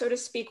 so to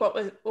speak,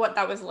 what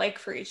that was like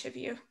for each of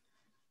you.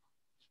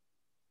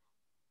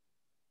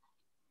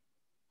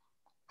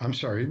 I'm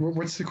sorry,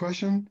 what's the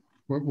question?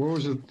 What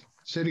was it?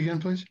 Say it again,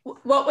 please.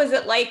 What was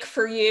it like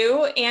for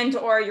you and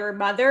or your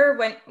mother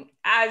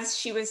as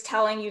she was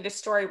telling you the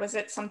story? Was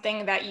it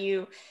something that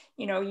you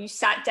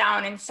sat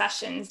down in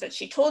sessions that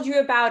she told you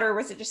about, or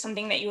was it just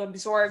something that you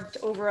absorbed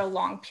over a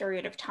long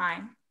period of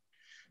time?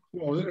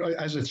 Well,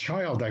 as a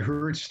child, I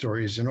heard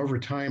stories, and over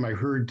time, I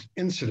heard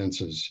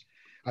incidences.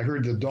 I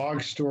heard the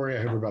dog story.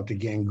 I heard about the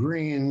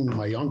gangrene,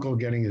 my uncle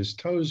getting his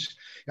toes.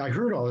 I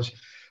heard all this,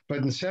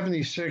 but in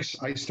 '76,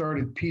 I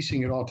started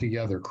piecing it all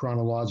together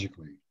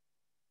chronologically.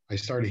 I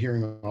started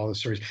hearing all the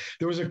stories.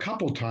 There was a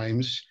couple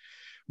times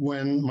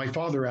when my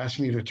father asked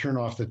me to turn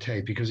off the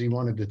tape because he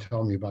wanted to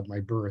tell me about my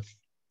birth,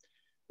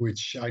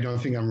 which I don't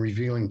think I'm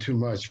revealing too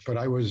much, but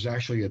I was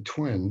actually a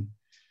twin,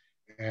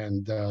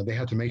 and they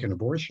had to make an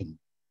abortion.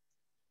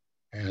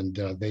 And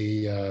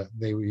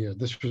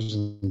this was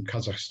in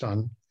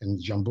Kazakhstan, in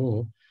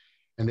Jambul,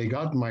 and they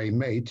got my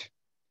mate.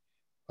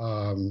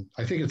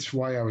 I think it's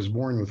why I was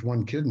born with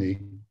one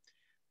kidney,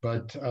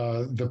 but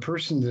the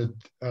person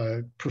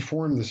that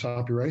performed this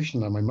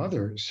operation on my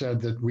mother said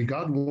that we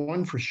got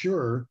one for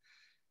sure.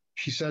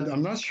 She said,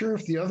 "I'm not sure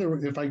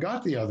if I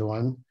got the other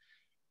one,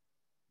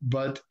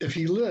 but if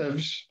he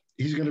lives,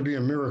 he's going to be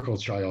a miracle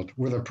child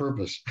with a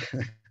purpose."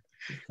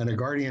 And a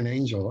guardian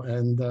angel.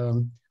 And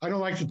I don't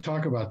like to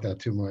talk about that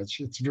too much.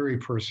 It's very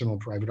personal,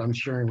 private. I'm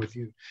sharing with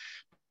you.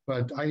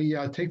 But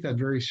I take that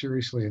very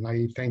seriously. And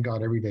I thank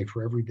God every day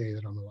for every day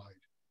that I'm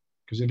alive,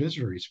 because it is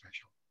very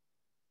special.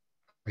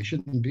 I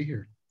shouldn't be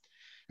here.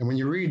 And when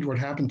you read what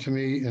happened to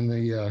me in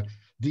the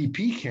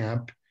DP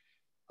camp,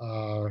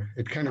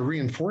 it kind of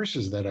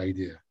reinforces that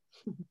idea.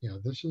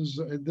 This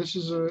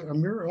is a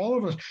miracle. All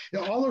of us,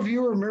 all of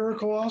you are a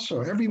miracle also.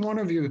 Every one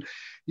of you,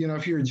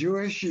 if you're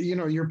Jewish,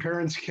 your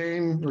parents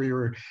came,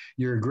 or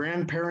your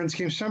grandparents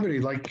came, somebody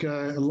like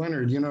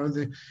Leonard,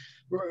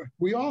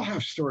 we all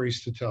have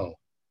stories to tell,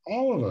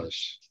 all of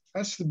us.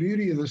 That's the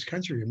beauty of this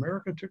country.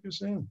 America took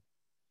us in.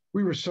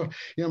 We were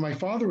my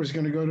father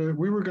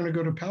we were going to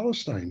go to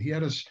Palestine. He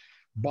had his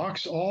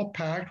box all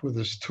packed with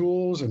his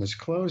tools and his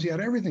clothes. He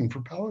had everything for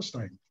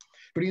Palestine.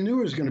 But he knew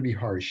it was going to be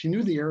harsh. He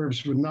knew the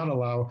Arabs would not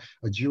allow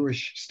a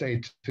Jewish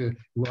state to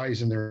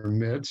rise in their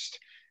midst,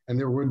 and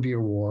there would be a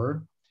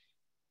war.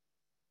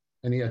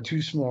 And he had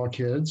 2 small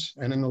kids.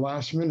 And in the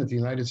last minute, the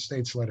United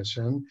States let us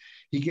in.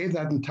 He gave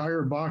that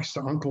entire box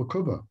to Uncle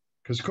Kuba,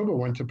 because Kuba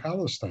went to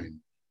Palestine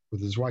with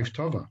his wife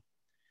Tova.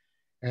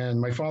 And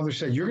my father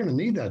said, "You're going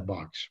to need that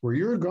box. Where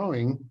you're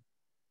going,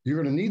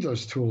 You're going to need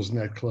those tools,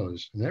 net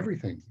clothes, and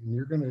everything. And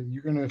you're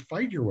going to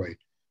fight your way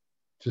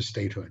to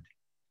statehood.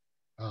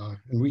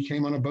 And we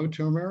came on a boat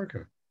to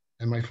America.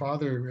 And my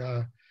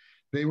father,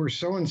 they were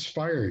so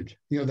inspired.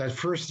 You know, that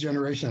first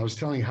generation, I was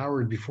telling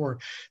Howard before,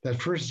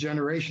 that first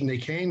generation, they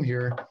came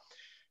here.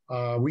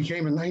 We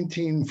came in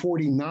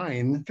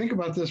 1949. Think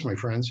about this, my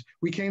friends.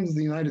 We came to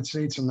the United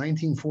States in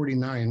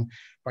 1949.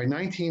 By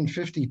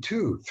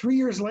 1952, 3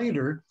 years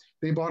later,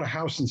 they bought a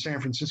house in San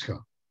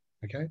Francisco.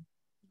 Okay?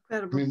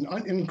 Incredible. I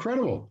mean,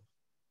 incredible.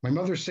 My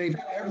mother saved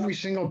every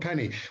single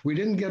penny. We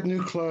didn't get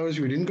new clothes.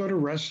 We didn't go to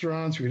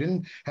restaurants. We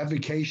didn't have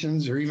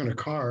vacations or even a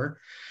car.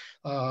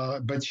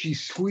 But she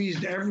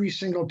squeezed every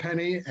single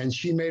penny and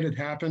she made it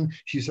happen.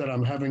 She said,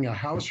 I'm having a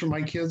house for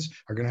my kids.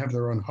 They're going to have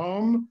their own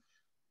home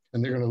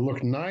and they're going to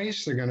look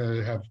nice. They're going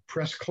to have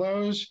pressed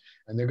clothes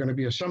and they're going to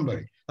be a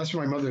somebody. That's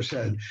what my mother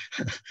said.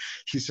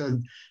 She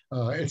said,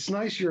 it's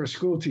nice you're a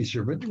school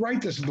teacher, but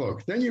write this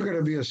book. Then you're going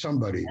to be a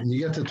somebody and you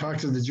get to talk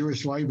to the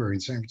Jewish Library in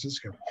San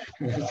Francisco.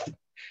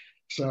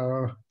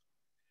 So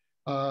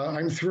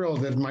I'm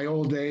thrilled that in my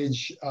old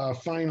age,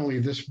 finally,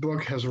 this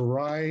book has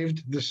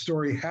arrived. This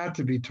story had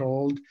to be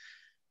told.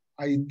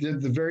 I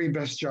did the very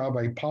best job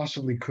I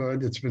possibly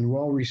could. It's been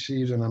well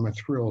received, and I'm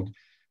thrilled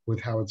with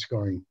how it's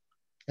going.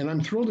 And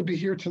I'm thrilled to be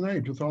here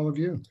tonight with all of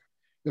you.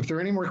 If there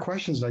are any more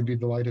questions, I'd be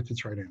delighted to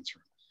try to answer.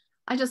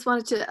 I just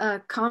wanted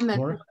to comment.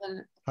 Laura?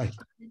 Hi.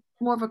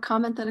 More of a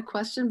comment than a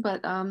question,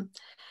 but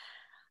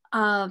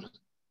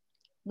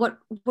what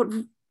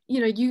you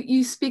know,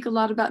 you speak a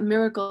lot about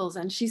miracles,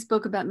 and she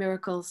spoke about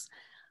miracles,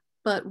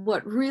 but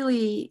what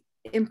really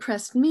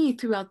impressed me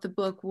throughout the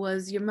book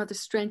was your mother's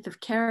strength of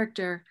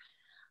character.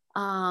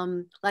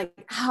 Like,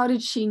 how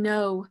did she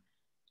know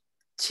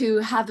to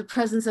have the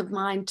presence of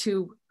mind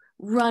to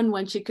run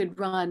when she could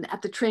run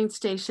at the train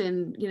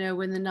station, you know,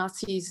 when the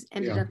Nazis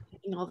ended up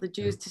taking all the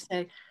Jews, to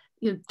say,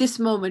 you know, this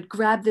moment,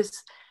 grab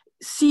this,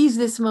 seize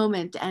this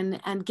moment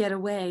and get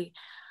away.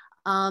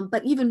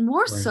 But even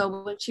more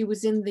so when she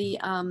was in the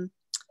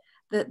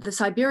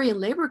Siberian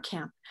labor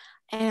camp.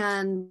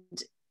 And,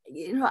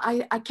 you know,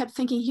 I kept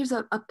thinking, here's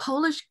a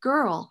Polish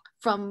girl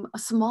from a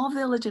small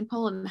village in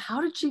Poland.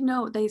 How did she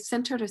know? They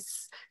sent her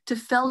to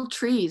fell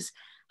trees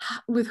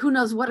with who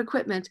knows what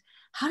equipment.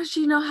 How did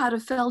she know how to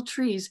fell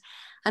trees?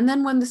 And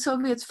then when the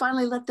Soviets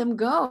finally let them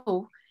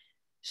go,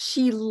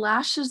 she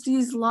lashes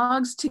these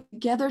logs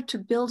together to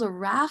build a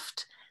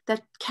raft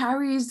that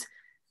carries,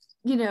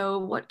 you know,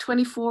 what,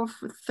 24,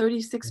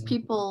 36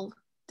 people,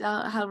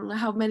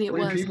 how many it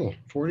 40 was? people,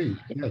 40.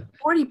 Yeah.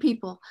 40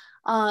 people,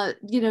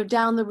 you know,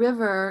 down the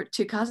river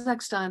to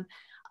Kazakhstan.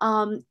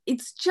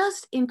 It's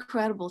just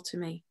incredible to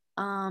me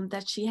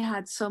that she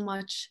had so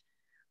much,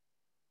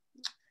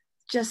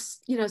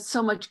 just, you know,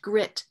 so much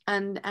grit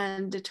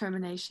and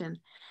determination.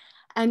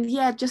 And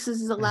yet, just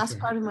as the last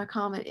part of my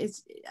comment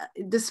is,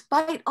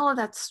 despite all of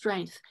that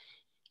strength,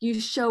 you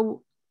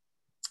show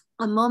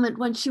a moment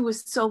when she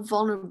was so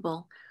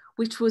vulnerable,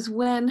 which was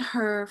when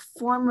her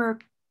former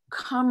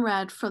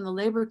comrade from the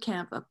labor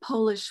camp, a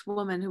Polish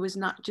woman who was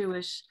not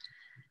Jewish,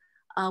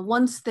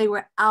 once they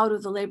were out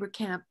of the labor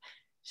camp,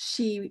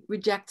 she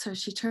rejects her.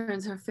 She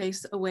turns her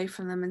face away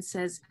from them and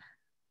says,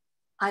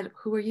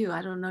 who are you?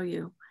 I don't know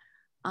you.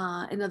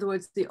 In other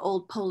words, the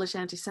old Polish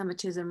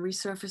anti-Semitism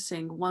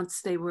resurfacing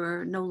once they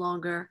were no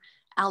longer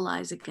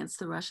allies against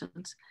the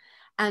Russians.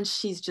 And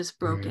she's just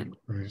broken.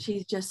 Right.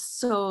 She's just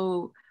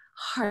so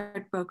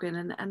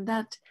heartbroken. And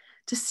that,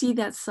 to see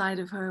that side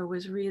of her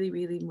was really,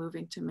 really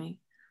moving to me.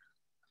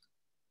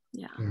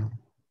 Yeah.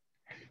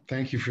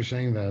 Thank you for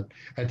saying that.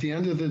 At the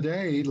end of the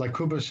day, like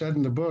Kuba said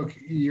in the book,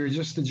 you're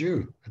just a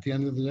Jew. At the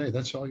end of the day,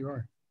 that's all you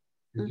are.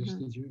 You're just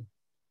a Jew.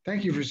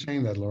 Thank you for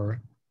saying that, Laura.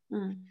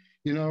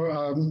 You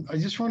know, I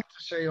just wanted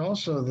to say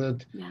also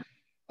that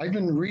I've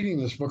been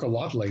reading this book a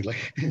lot lately.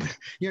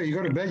 You know, you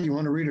go to bed, you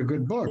want to read a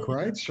good book,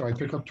 right? So I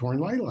pick up Torn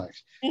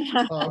Lilacs.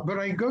 But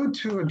I go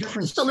to a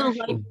different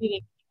section.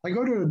 I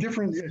go to a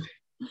different,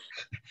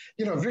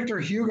 you know, Victor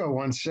Hugo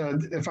once said,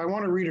 if I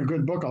want to read a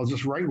good book, I'll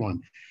just write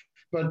one.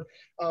 But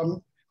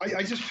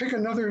I just pick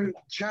another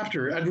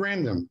chapter at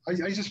random.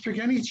 I just pick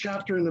any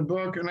chapter in the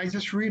book and I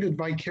just read it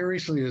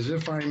vicariously as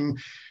if I'm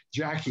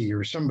Jackie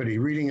or somebody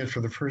reading it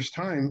for the first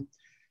time.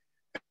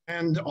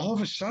 And all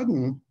of a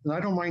sudden, and I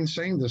don't mind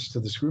saying this to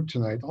this group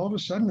tonight, all of a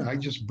sudden I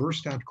just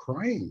burst out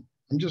crying.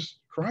 I'm just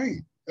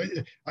crying.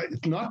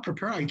 It's not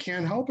prepared. I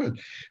can't help it.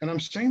 And I'm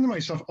saying to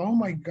myself, oh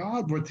my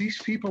God, what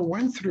these people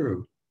went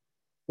through,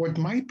 what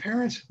my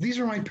parents, these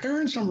are my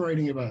parents I'm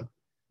writing about,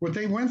 what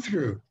they went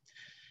through.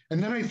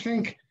 And then I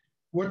think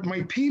what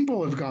my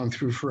people have gone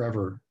through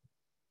forever.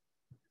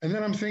 And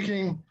then I'm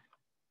thinking,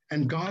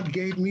 and God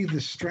gave me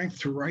the strength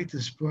to write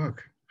this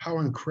book. How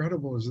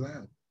incredible is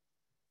that?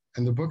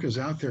 And the book is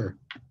out there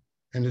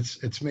and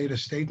it's made a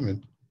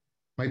statement.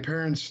 My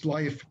parents'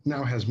 life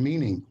now has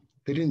meaning.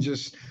 They didn't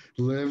just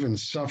live and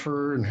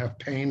suffer and have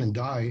pain and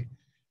die,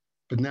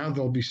 but now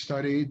they'll be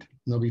studied,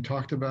 and they'll be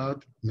talked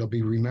about, and they'll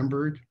be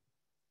remembered,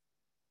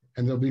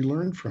 and they'll be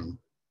learned from.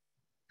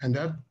 And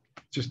that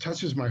just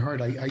touches my heart.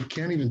 I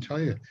can't even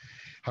tell you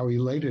how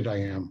elated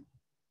I am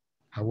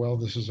how well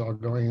this is all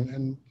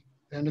going,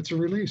 and it's a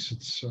release.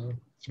 It's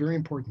very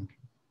important.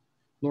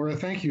 Laura,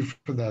 thank you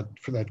for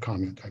that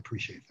comment. I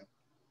appreciate that.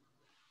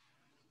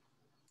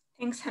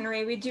 Thanks,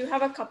 Henry. We do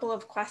have a couple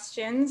of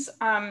questions.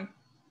 I'm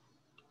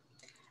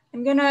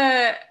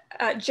gonna,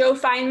 Joe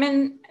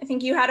Feynman, I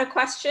think you had a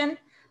question.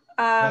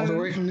 All the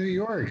way from New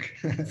York.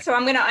 So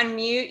I'm gonna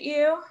unmute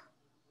you.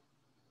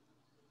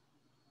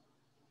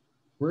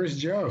 Where's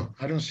Joe?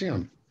 I don't see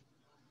him.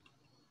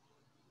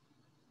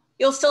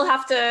 You'll still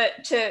have to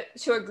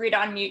agree to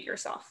unmute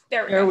yourself.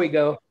 There we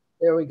go.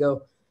 There we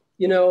go.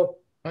 You know,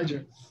 hi,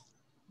 Joe.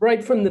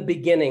 Right from the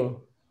beginning,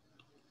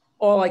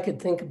 all I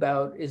could think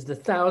about is the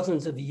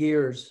thousands of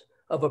years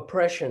of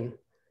oppression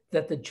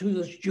that the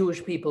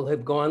Jewish people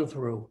have gone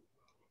through.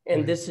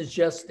 And this is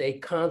just a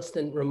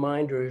constant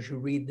reminder as you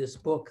read this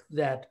book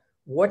that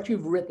what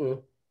you've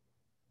written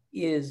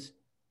is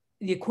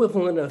the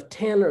equivalent of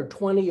 10 or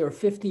 20 or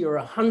 50 or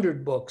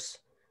 100 books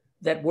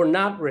that were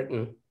not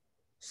written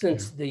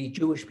since the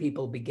Jewish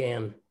people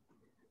began.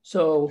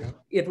 So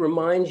it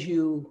reminds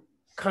you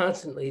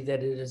constantly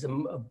that it is a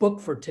book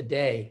for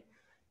today,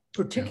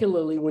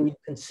 particularly when you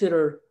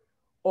consider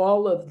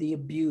all of the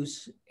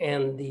abuse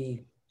and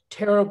the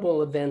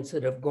terrible events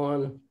that have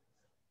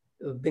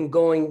been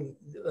going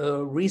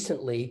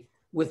recently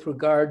with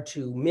regard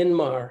to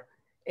Myanmar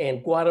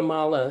and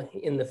Guatemala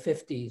in the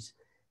 50s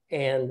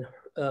and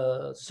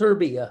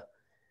Serbia.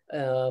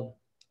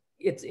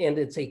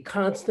 It's a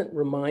constant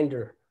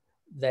reminder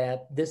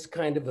that this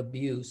kind of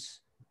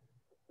abuse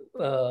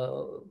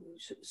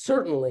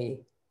certainly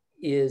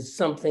is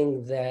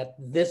something that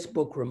this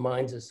book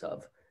reminds us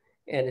of.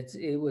 And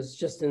it was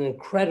just an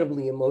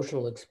incredibly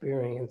emotional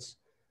experience,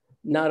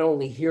 not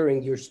only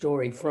hearing your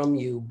story from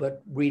you,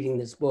 but reading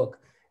this book.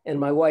 And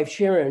my wife,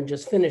 Sharon,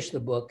 just finished the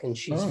book and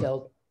she's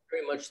felt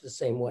very much the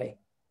same way.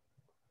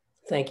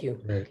 Thank you.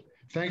 Great.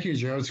 Thank you,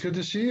 Joe. It's good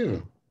to see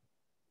you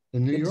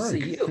in New York.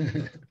 Good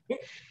to see you.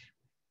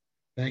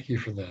 Thank you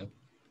for that.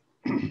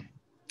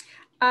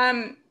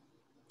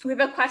 We have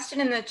a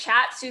question in the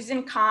chat.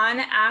 Susan Kahn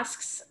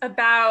asks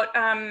about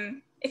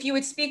if you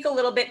would speak a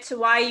little bit to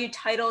why you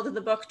titled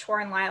the book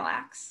Torn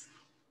Lilacs.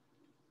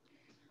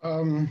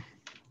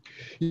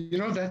 You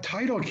know, that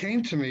title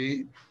came to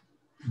me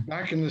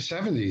back in the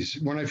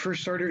 70s when I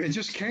first started. It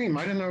just came.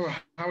 I don't know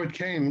how it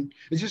came.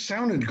 It just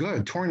sounded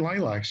good, Torn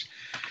Lilacs.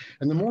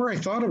 And the more I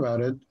thought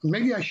about it,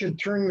 maybe I should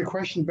turn the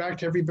question back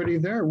to everybody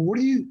there. What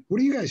do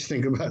you guys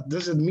think about?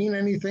 Does it mean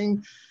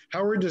anything?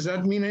 Howard, does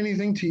that mean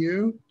anything to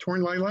you,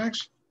 Torn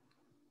Lilacs?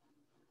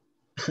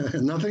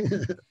 Nothing?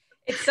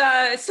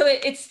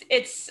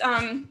 It's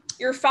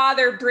your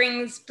father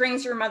brings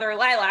your mother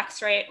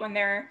lilacs, right? When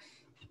they're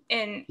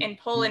in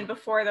Poland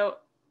before the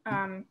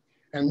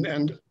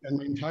and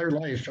my entire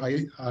life,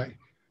 I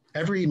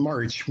every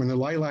March when the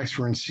lilacs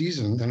were in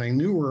season and I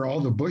knew where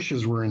all the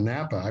bushes were in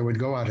Napa, I would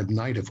go out at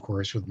night, of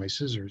course, with my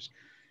scissors,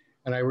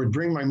 and I would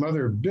bring my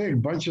mother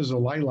big bunches of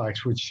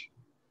lilacs, which,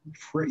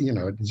 you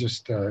know,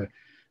 just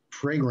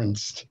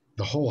fragranced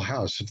the whole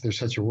house, if there's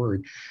such a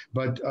word.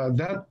 But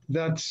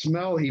that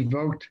smell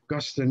evoked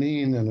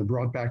Gustinine and it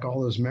brought back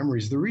all those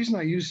memories. The reason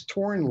I use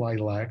torn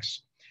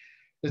lilacs,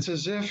 it's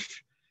as if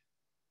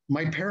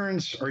my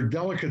parents are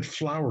delicate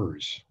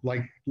flowers,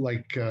 like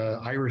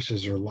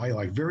irises or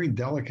lilac, very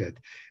delicate,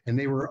 and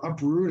they were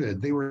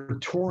uprooted. They were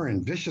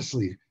torn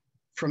viciously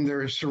from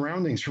their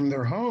surroundings, from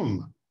their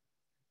home,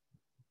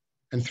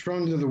 and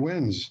thrown to the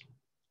winds,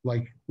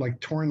 like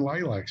torn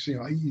lilacs. You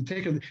know, you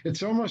take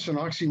it's almost an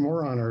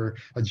oxymoron or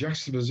a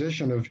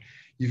juxtaposition of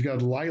you've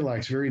got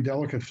lilacs, very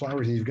delicate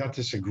flowers, and you've got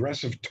this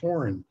aggressive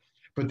torn,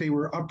 but they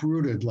were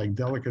uprooted like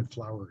delicate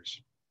flowers.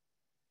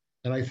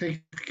 And I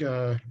think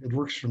it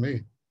works for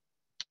me.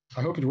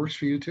 I hope it works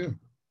for you too.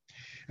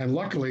 And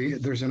luckily,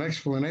 there's an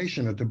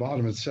explanation at the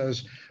bottom. It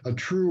says, a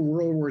true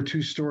World War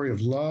II story of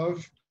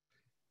love,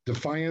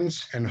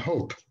 defiance, and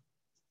hope.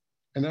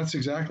 And that's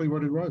exactly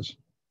what it was.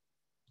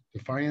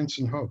 Defiance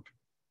and hope.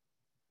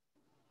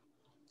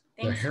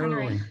 Thanks,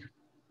 Henry.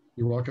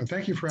 You're welcome.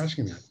 Thank you for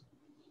asking that.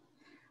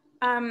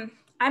 I'm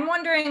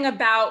wondering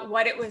about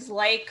what it was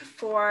like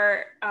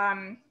for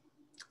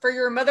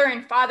your mother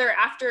and father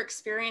after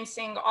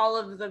experiencing all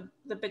of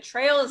the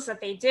betrayals that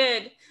they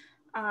did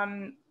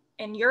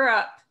in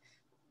Europe,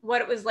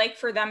 what it was like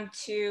for them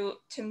to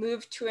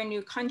move to a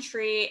new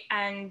country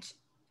and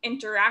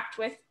interact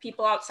with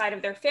people outside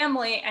of their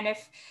family, and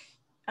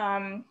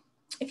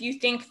if you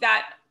think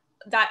that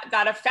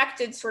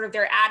affected sort of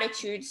their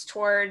attitudes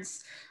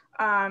towards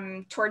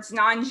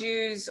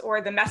non-Jews,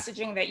 or the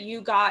messaging that you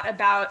got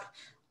about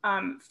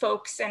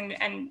folks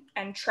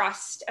and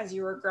trust as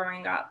you were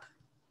growing up.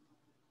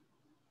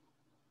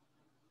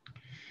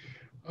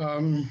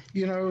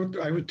 You know,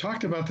 I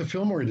talked about the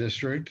Fillmore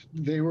district.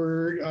 They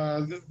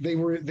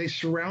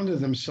surrounded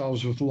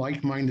themselves with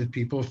like-minded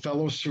people,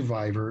 fellow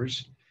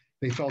survivors.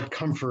 They felt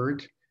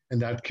comfort in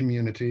that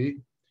community.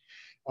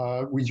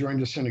 We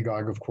joined a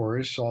synagogue, of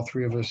course. All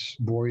three of us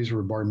boys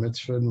were bar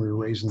mitzvahed, and we were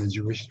raised in the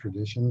Jewish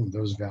tradition,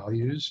 those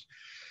values.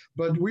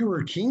 But we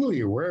were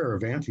keenly aware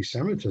of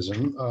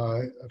anti-Semitism.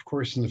 Of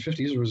course, in the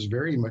 50s,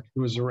 it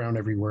was around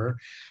everywhere.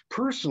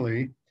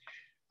 Personally,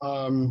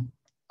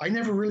 I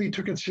never really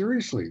took it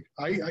seriously.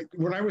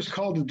 When I was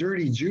called a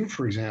dirty Jew,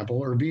 for example,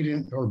 or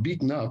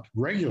beaten up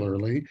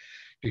regularly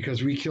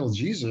because we killed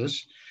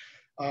Jesus,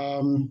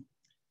 I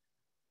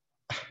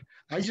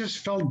just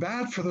felt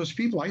bad for those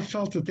people. I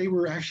felt that they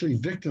were actually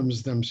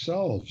victims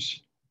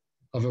themselves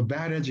of a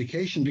bad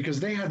education because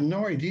they had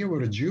no idea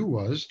what a Jew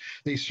was.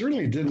 They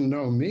certainly didn't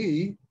know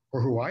me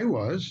or who I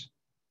was.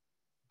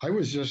 I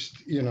was just,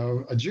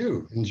 a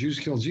Jew, and Jews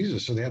killed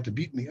Jesus, so they had to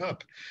beat me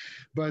up.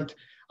 But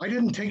I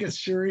didn't take it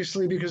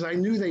seriously because I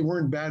knew they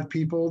weren't bad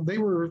people. They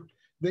were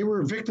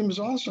victims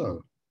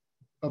also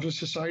of a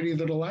society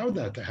that allowed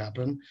that to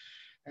happen.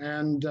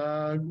 And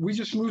we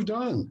just moved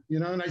on,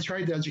 and I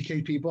tried to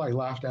educate people. I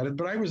laughed at it,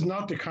 but I was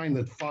not the kind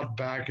that fought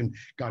back and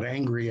got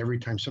angry every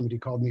time somebody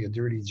called me a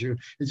dirty Jew.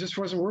 It just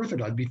wasn't worth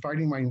it. I'd be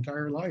fighting my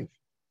entire life.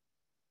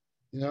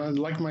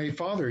 Like my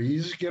father, you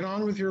just get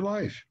on with your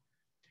life.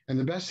 And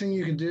the best thing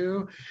you can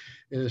do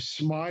is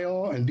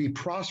smile and be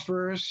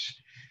prosperous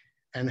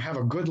and have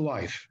a good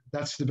life.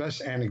 That's the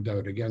best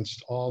antidote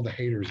against all the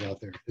haters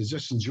out there, is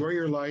just enjoy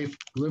your life,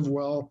 live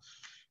well,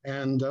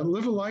 and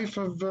live a life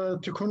of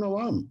tikkun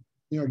olam.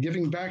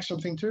 Giving back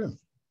something too.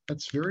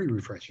 That's very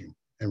refreshing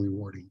and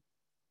rewarding.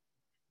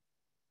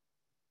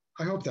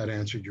 I hope that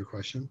answered your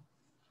question.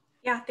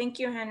 Yeah, thank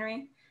you,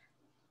 Henry.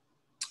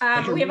 We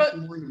have a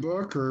more in the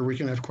book, or we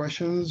can have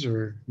questions,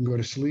 or go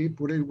to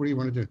sleep. What do you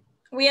want to do?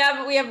 We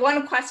have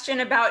one question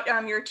about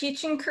your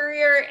teaching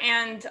career,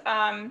 and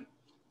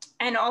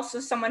also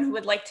someone who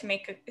would like to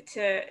make a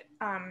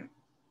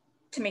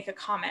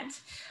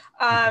comment.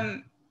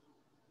 Okay.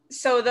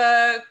 So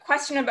the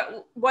question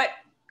about what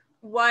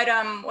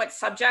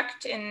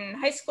subject in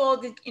high school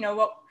did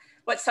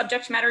what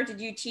subject matter did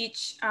you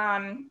teach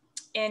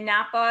in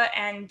Napa,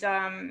 and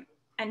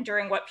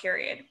during what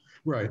period?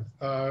 Right.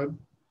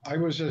 I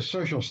was a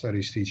social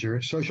studies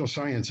teacher, social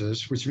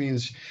sciences, which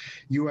means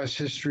U.S.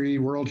 history,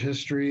 world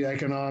history,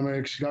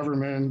 economics,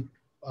 government,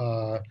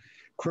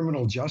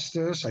 criminal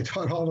justice. I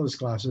taught all those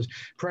classes.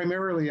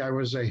 Primarily, I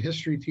was a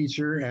history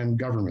teacher and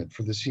government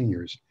for the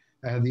seniors.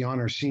 I had the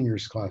honor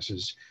seniors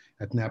classes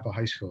at Napa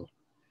High School.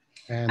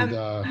 And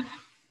I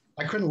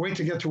couldn't wait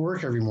to get to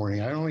work every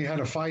morning. I only had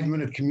a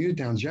 5-minute commute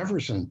down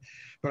Jefferson,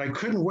 but I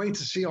couldn't wait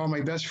to see all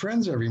my best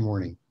friends every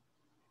morning.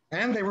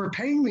 And they were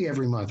paying me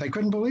every month. I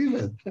couldn't believe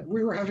it.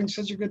 We were having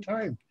such a good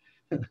time.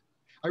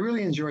 I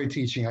really enjoyed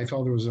teaching. I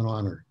felt it was an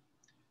honor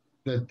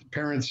that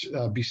parents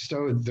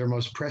bestowed their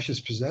most precious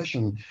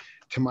possession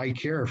to my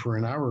care for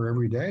an hour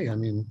every day. I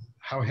mean,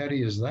 how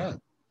heady is that?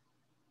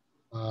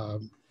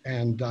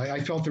 And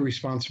I felt the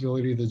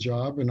responsibility of the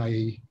job, and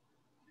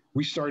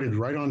we started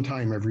right on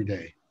time every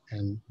day,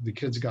 and the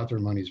kids got their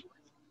money's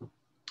worth.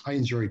 I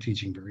enjoy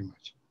teaching very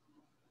much.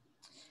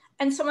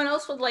 And someone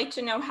else would like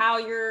to know how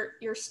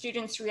your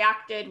students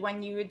reacted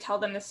when you would tell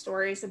them the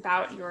stories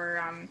about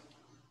your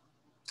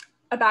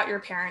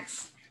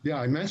parents. Yeah,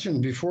 I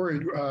mentioned before,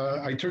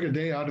 I took a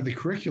day out of the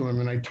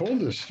curriculum and I told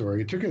this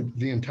story. It took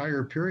the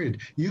entire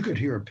period. You could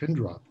hear a pin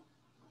drop,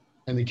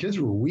 and the kids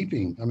were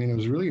weeping. I mean, it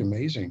was really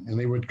amazing. And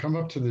they would come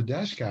up to the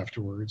desk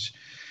afterwards,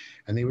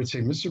 and they would say,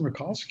 Mr.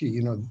 Michalski,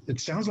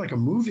 it sounds like a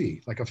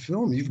movie, like a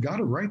film. You've got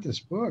to write this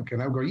book.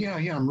 And I would go, yeah,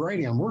 I'm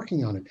writing. I'm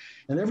working on it.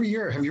 And every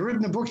year, have you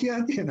written a book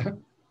yet?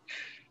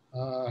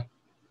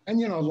 And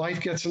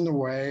life gets in the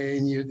way,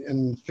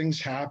 and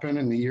things happen,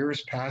 and the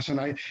years pass.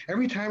 And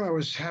every time I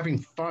was having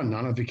fun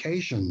on a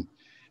vacation,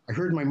 I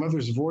heard my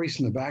mother's voice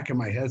in the back of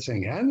my head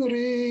saying,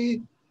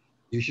 Henry,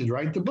 you should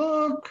write the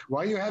book.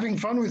 Why are you having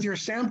fun with your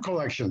stamp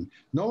collection?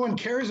 No one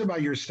cares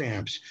about your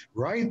stamps.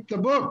 Write the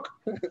book.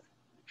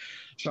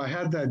 So I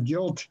had that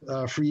guilt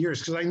for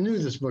years because I knew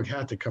this book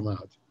had to come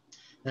out.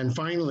 And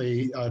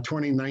finally,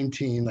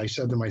 2019, I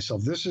said to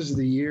myself, this is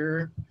the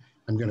year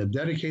I'm going to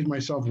dedicate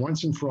myself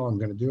once and for all. I'm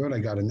going to do it. I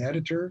got an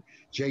editor,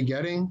 Jay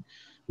Getting.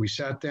 We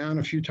sat down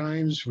a few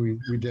times. We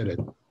did it.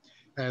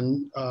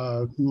 And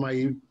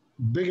my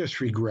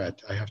biggest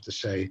regret, I have to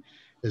say,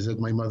 is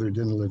that my mother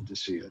didn't live to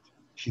see it.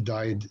 She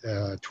died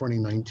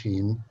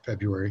 2019,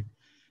 February,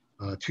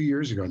 2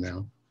 years ago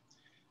now,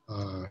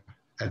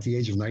 at the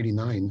age of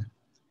 99.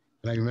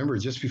 And I remember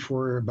just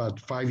before, about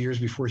 5 years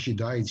before she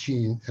died,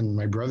 she and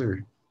my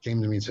brother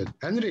came to me and said,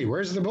 Henry,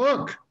 where's the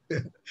book?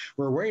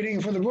 We're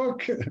waiting for the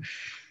book.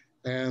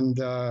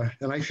 And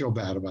I feel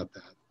bad about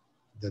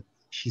that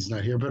she's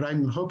not here, but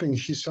I'm hoping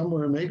she's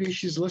somewhere. Maybe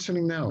she's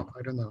listening now.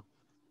 I don't know.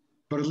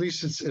 But at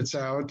least it's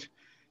out,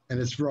 and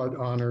it's brought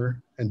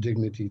honor and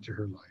dignity to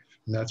her life.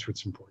 And that's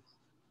what's important.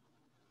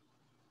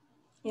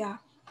 Yeah.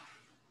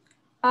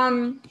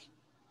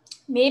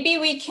 Maybe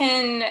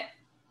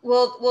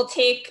we'll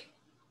take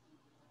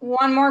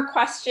one more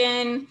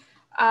question,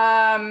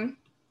 and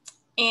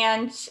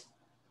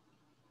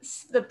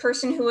the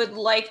person who would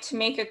like to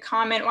make a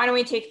comment, why don't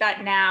we take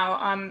that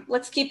now?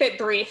 Let's keep it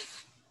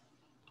brief.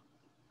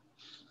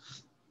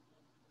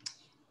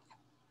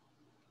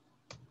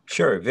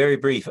 Sure, very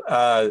brief.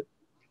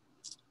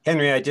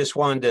 Henry, I just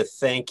wanted to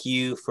thank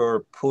you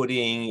for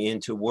putting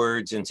into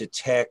words, into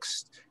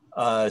text,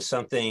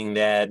 something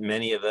that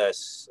many of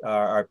us,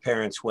 our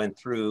parents went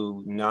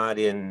through, not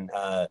in,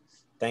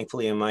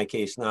 thankfully in my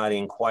case, not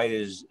in quite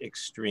as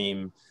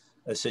extreme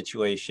a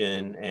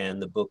situation.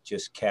 And the book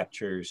just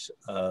captures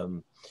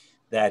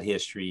that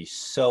history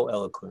so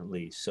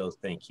eloquently. So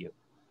thank you.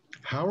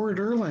 Howard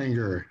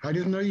Erlanger, I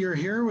didn't know you were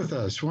here with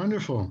us.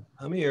 Wonderful.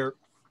 I'm here.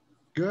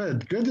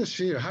 Good to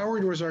see you.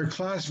 Howard was our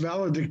class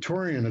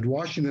valedictorian at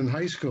Washington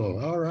High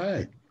School. All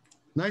right.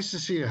 Nice to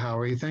see you,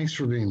 Howie. Thanks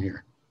for being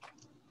here.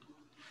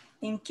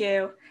 Thank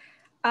you.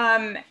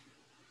 About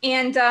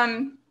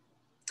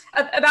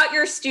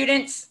your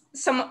students,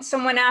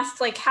 someone asked,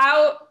 like,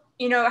 how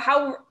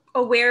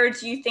aware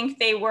do you think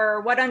they were?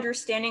 What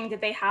understanding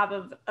did they have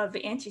of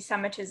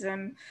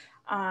anti-Semitism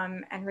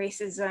and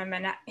racism?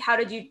 And how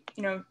did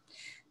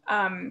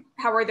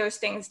how were those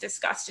things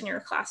discussed in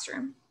your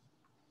classroom?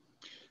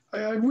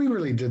 We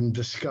really didn't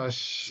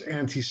discuss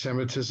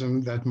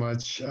anti-Semitism that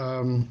much.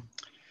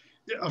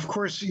 Of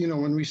course,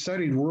 when we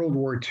studied World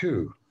War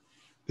II,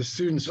 the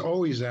students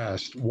always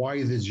asked,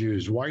 why the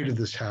Jews? Why did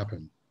this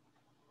happen?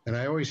 And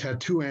I always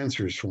had two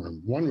answers for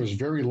them. One was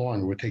very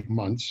long, it would take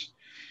months.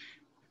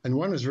 And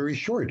one is very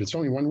short. It's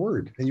only one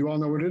word. And you all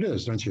know what it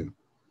is, don't you?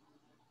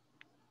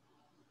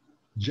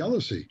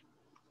 Jealousy.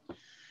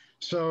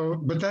 So,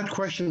 but that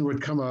question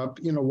would come up,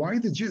 why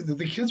the Jews?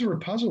 The kids were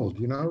puzzled,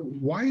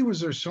 why was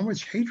there so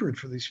much hatred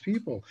for these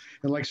people?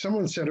 And like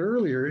someone said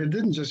earlier, it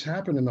didn't just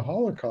happen in the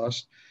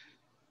Holocaust.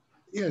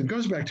 Yeah, it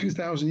goes back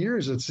 2,000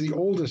 years. It's the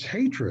oldest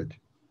hatred.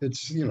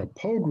 It's,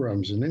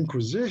 pogroms and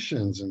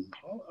inquisitions and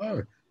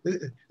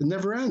it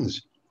never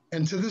ends.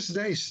 And to this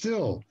day,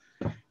 still,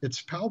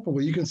 it's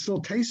palpable. You can still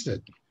taste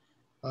it.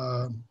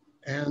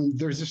 And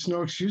there's just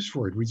no excuse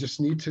for it. We just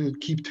need to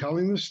keep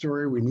telling the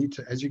story. We need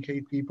to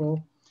educate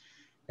people.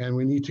 And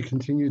we need to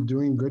continue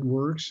doing good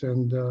works.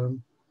 And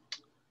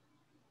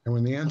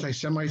when the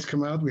anti-Semites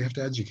come out, we have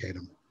to educate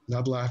them,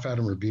 not laugh at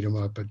them or beat them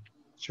up, but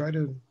try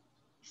to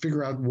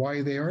figure out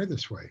why they are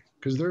this way.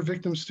 Because they're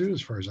victims too,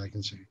 as far as I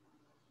can see.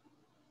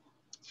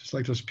 Just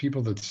like those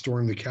people that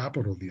stormed the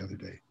Capitol the other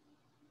day.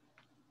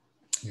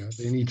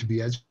 They need to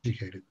be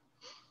educated.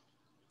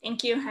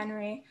 Thank you,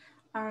 Henry.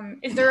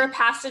 Is there a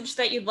passage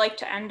that you'd like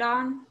to end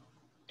on?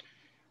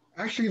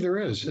 Actually, there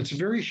is. It's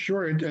very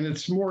short and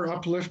it's more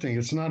uplifting.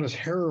 It's not as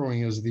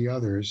harrowing as the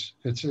others.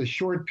 It's a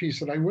short piece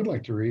that I would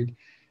like to read.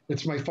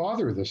 It's my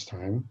father this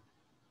time.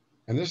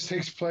 And this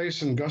takes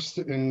place in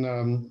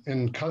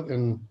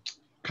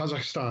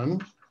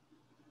Kazakhstan.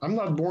 I'm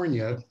not born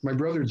yet. My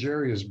brother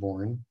Jerry is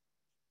born.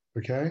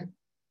 Okay?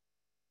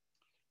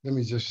 Let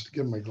me just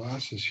get my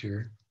glasses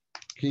here.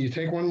 Can you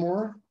take one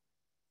more?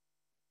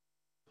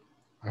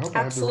 I hope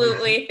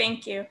Absolutely. I have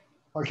Thank you.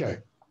 Okay.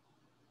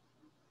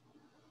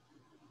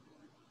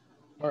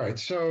 All right,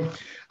 so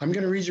I'm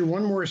going to read you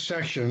one more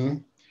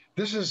section.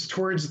 This is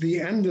towards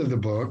the end of the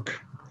book.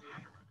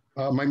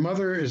 My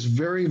mother is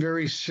very,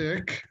 very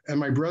sick, and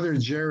my brother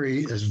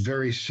Jerry is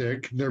very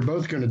sick. They're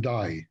both going to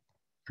die,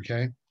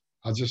 okay?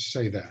 I'll just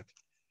say that.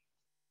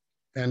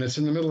 And it's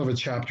in the middle of a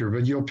chapter,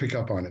 but you'll pick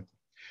up on it.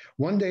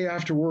 One day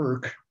after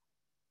work,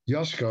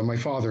 Yosko, my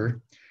father,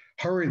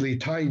 hurriedly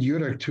tied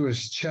Yurek to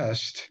his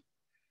chest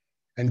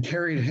and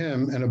carried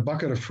him and a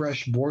bucket of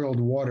fresh boiled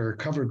water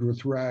covered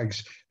with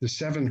rags the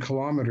 7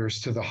 kilometers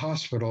to the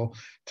hospital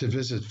to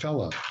visit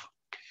Fela.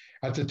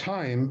 At the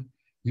time,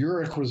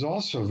 Yurek was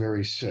also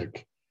very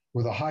sick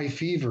with a high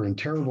fever and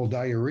terrible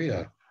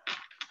diarrhea.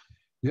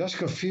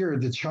 Yosko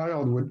feared the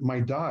child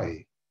might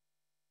die.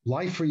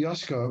 Life for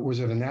Yosko was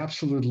at an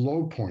absolute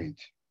low point.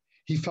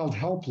 He felt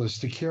helpless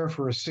to care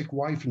for a sick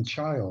wife and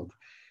child,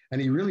 and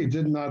he really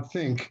did not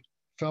think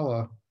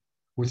Fela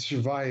would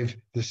survive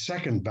the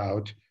second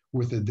bout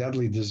with the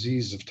deadly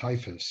disease of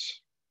typhus.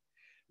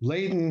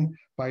 Laden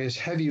by his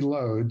heavy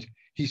load,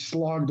 he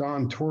slogged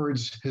on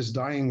towards his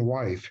dying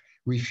wife,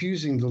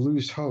 refusing to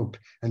lose hope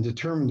and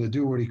determined to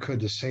do what he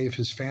could to save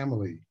his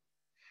family.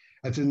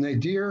 At the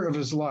nadir of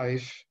his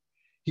life,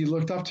 he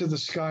looked up to the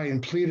sky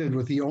and pleaded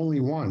with the only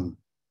one.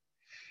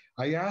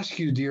 I ask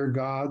you, dear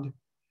God,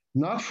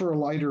 not for a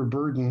lighter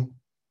burden,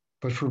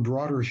 but for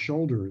broader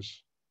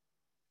shoulders.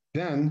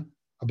 Then,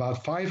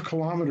 about 5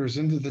 kilometers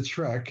into the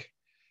trek,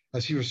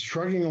 as he was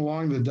trudging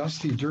along the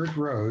dusty dirt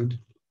road,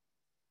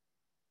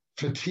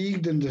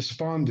 fatigued and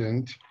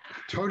despondent,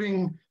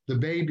 toting the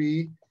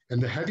baby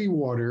and the heavy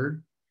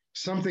water,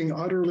 something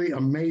utterly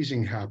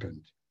amazing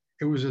happened.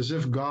 It was as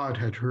if God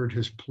had heard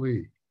his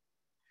plea.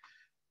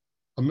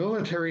 A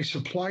military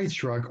supply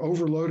truck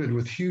overloaded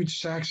with huge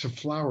sacks of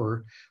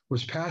flour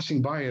was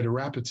passing by at a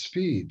rapid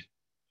speed.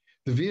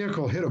 The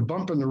vehicle hit a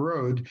bump in the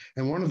road,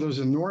 and one of those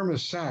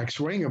enormous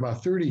sacks, weighing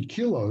about 30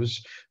 kilos,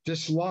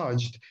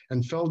 dislodged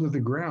and fell to the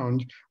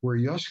ground where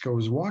Yosko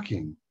was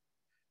walking.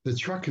 The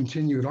truck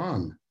continued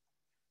on.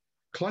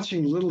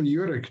 Clutching little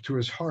Yurek to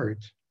his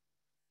heart,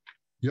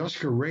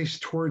 Yosko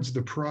raced towards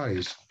the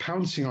prize,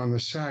 pouncing on the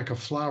sack of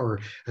flour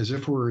as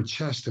if it were a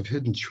chest of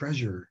hidden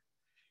treasure.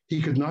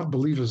 He could not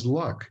believe his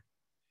luck.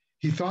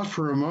 He thought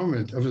for a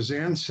moment of his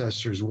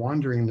ancestors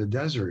wandering in the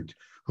desert,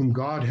 whom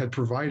God had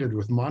provided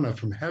with manna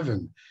from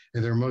heaven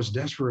in their most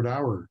desperate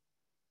hour.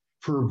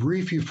 For a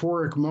brief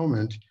euphoric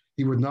moment,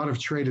 he would not have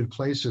traded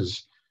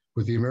places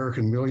with the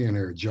American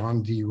millionaire,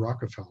 John D.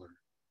 Rockefeller.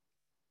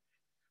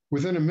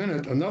 Within a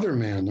minute, another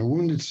man, a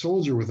wounded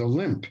soldier with a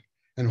limp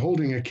and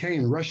holding a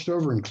cane, rushed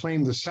over and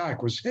claimed the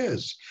sack was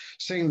his,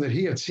 saying that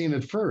he had seen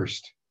it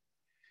first.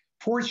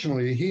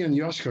 Fortunately, he and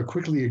Yoska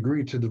quickly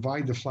agreed to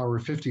divide the flour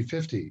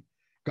 50-50.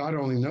 God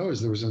only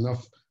knows there was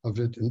enough of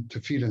it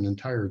to feed an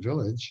entire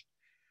village.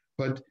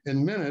 But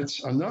in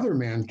minutes, another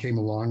man came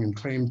along and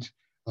claimed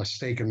a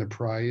stake in the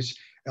prize,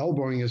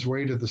 elbowing his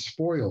way to the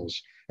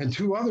spoils, and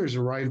two others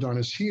arrived on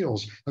his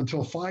heels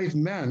until 5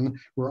 men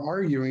were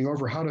arguing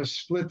over how to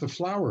split the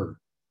flour.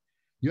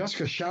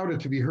 Yoska shouted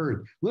to be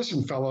heard,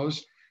 "Listen,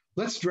 fellows,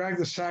 let's drag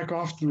the sack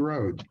off the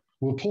road.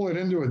 We'll pull it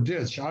into a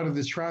ditch out of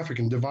the traffic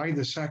and divide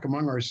the sack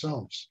among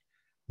ourselves.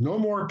 No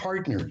more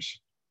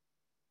partners."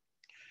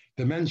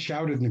 The men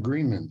shouted in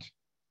agreement.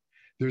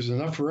 "There's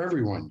enough for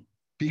everyone.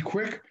 Be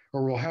quick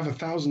or we'll have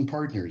 1,000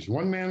 partners,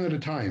 one man at a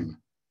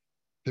time."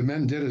 The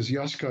men did as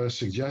Yoska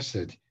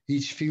suggested,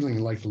 each feeling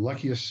like the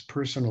luckiest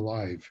person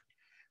alive.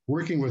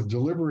 Working with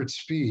deliberate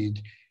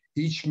speed,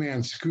 each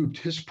man scooped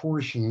his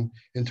portion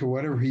into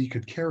whatever he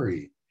could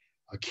carry,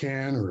 a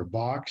can or a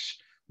box.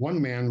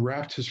 One man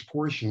wrapped his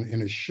portion in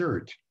his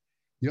shirt.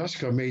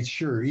 Yoska made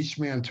sure each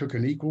man took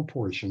an equal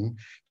portion,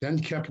 then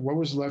kept what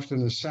was left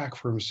in the sack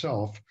for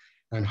himself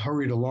and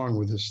hurried along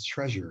with his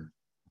treasure.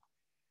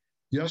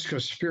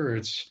 Yoska's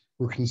spirits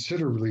were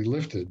considerably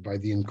lifted by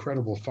the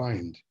incredible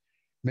find,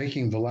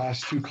 making the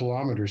last 2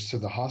 kilometers to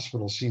the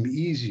hospital seem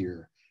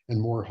easier and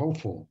more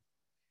hopeful.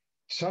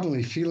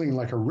 Suddenly feeling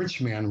like a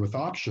rich man with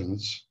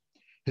options,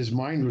 his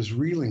mind was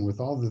reeling with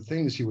all the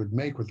things he would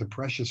make with the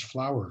precious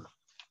flour,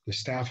 the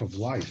staff of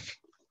life.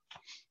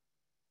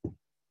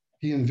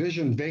 He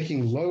envisioned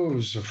baking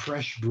loaves of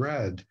fresh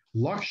bread,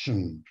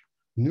 lakshan,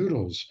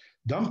 noodles,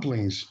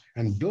 dumplings,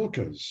 and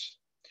bilkas.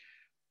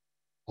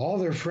 All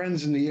their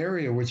friends in the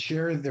area would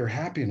share their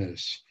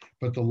happiness,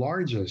 but the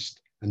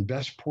largest and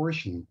best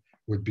portion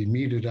would be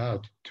meted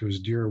out to his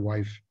dear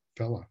wife,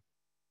 Fela.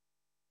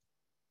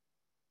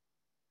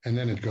 And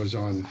then it goes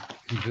on.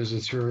 He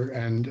visits her,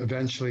 and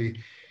eventually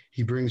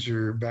he brings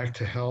her back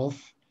to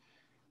health.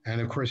 And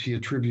of course, he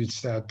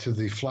attributes that to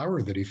the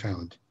flower that he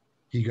found.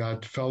 He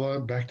got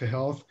Fela back to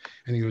health,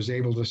 and he was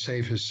able to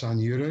save his son,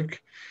 Yurik.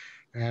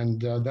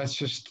 And that's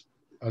just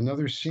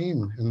another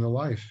scene in the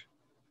life,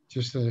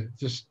 just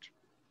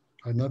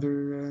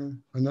another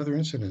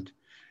incident.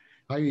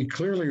 I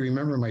clearly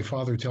remember my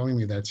father telling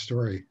me that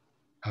story,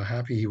 how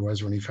happy he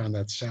was when he found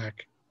that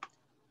sack.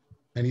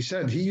 And he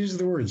said, he used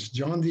the words,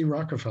 John D.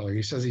 Rockefeller.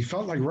 He says he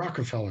felt like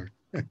Rockefeller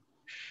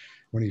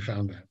when he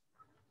found that.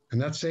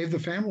 And that saved the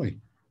family.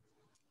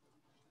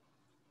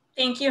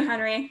 Thank you,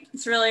 Henry.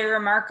 It's really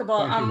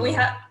remarkable.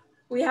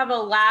 We have a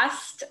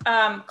last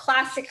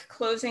classic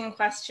closing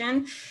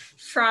question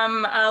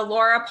from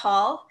Laura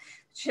Paul,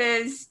 which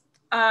is,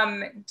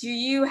 do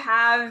you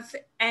have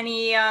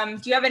any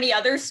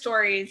other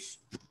stories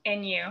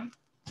in you?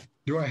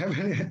 Do I have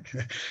any?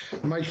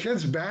 My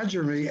kids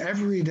badger me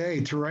every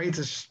day to write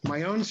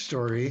my own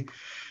story,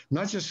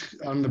 not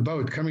just on the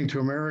boat coming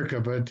to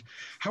America, but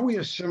how we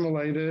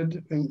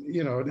assimilated,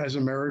 and as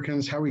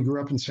Americans, how we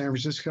grew up in San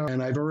Francisco.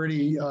 And I've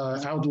already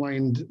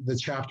outlined the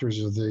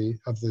chapters of the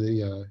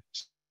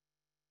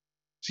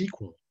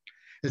sequel.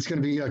 It's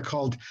going to be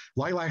called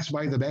Lilacs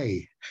by the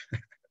Bay.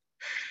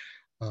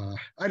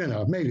 I don't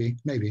know, maybe,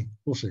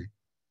 we'll see.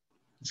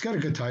 It's got a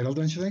good title,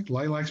 don't you think?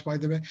 Lilacs by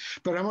the Bay.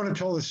 But I want to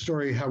tell the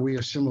story how we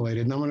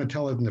assimilated, and I'm going to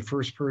tell it in the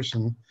first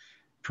person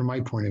from my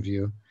point of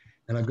view.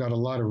 And I've got a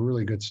lot of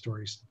really good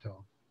stories to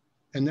tell.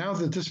 And now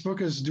that this book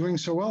is doing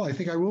so well, I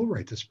think I will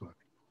write this book.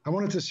 I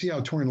wanted to see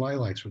how Torn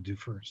Lilacs would do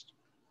first.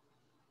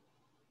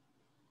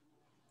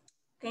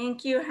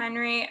 Thank you,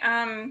 Henry.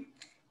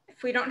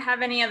 If we don't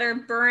have any other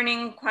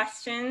burning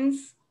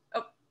questions,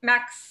 oh,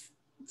 Max,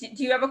 do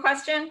you have a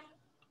question?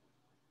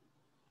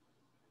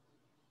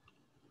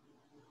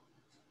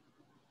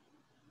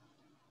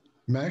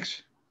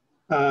 Max?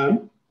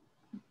 Many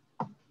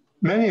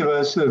of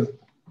us have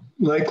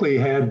likely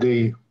had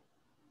the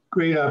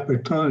great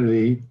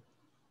opportunity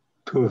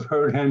to have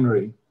heard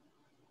Henry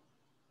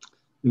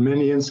in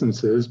many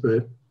instances,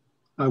 but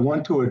I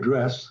want to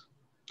address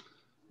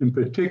in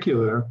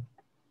particular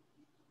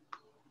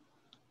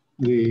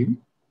the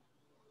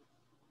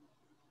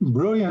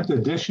brilliant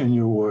addition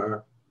you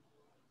were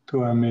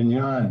to our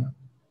minyan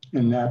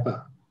in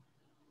Napa.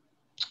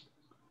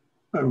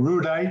 A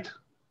Rudite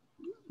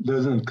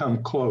doesn't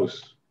come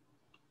close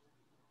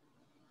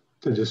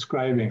to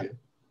describing it.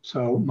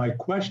 So my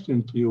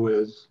question to you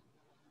is,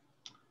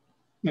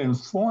 in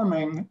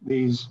forming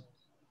these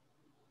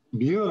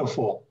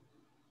beautiful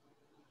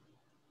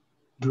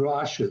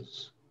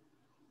drashas,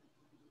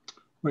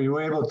 were you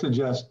able to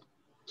just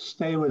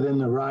stay within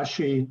the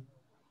Rashi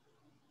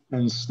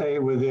and stay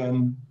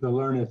within the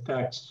learned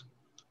text,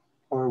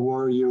 or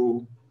were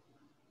you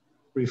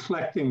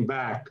reflecting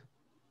back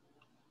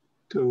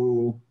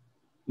to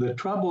the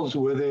troubles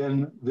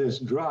within this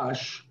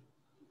drush,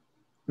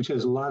 which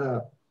has a lot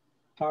of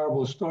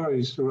horrible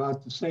stories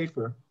throughout the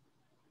Sefer,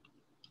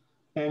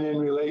 and in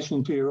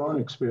relation to your own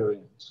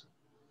experience.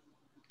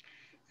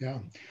 Yeah.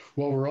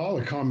 Well, we're all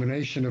a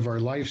combination of our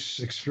life's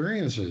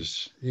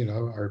experiences, you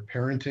know, our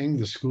parenting,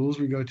 the schools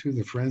we go to,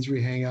 the friends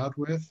we hang out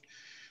with.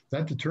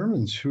 That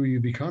determines who you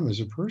become as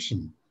a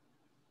person.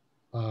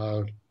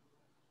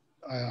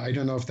 I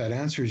don't know if that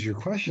answers your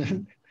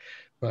question,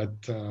 but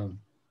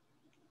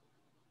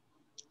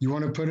you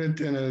want to put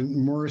it in a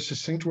more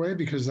succinct way,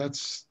 because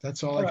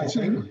that's all I can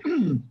say.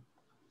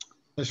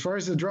 As far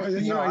as the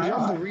you know, I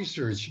love the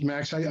research,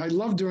 Max. I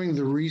love doing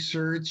the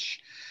research.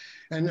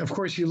 And of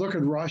course, you look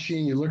at Rashi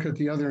and you look at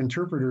the other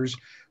interpreters,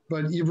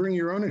 but you bring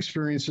your own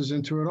experiences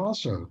into it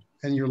also,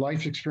 and your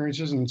life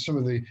experiences and some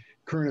of the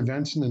current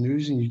events in the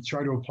news, and you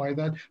try to apply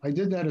that. I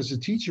did that as a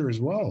teacher as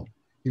well.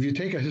 If you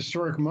take a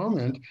historic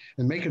moment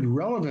and make it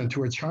relevant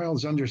to a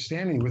child's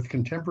understanding with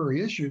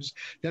contemporary issues,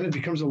 then it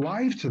becomes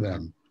alive to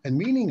them and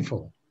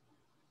meaningful.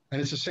 And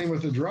it's the same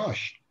with the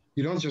drush.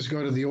 You don't just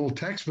go to the old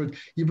text, but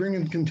you bring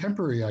in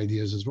contemporary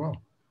ideas as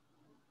well.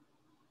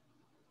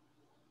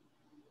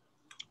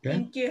 Okay.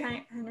 Thank you,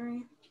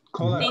 Henry.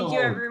 Thank you,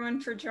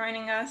 everyone, for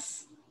joining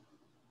us.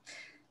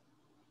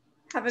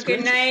 Have a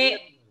good night.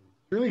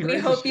 Really we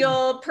hope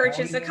you'll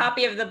purchase a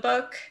copy of the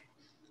book,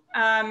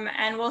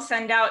 and we'll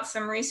send out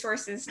some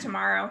resources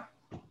tomorrow.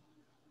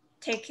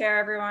 Take care,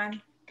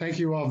 everyone. Thank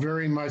you all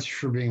very much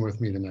for being with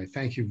me tonight.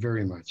 Thank you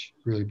very much.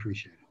 Really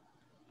appreciate it.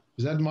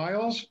 Is that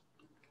Miles?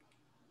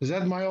 Is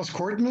that Miles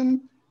Cortman?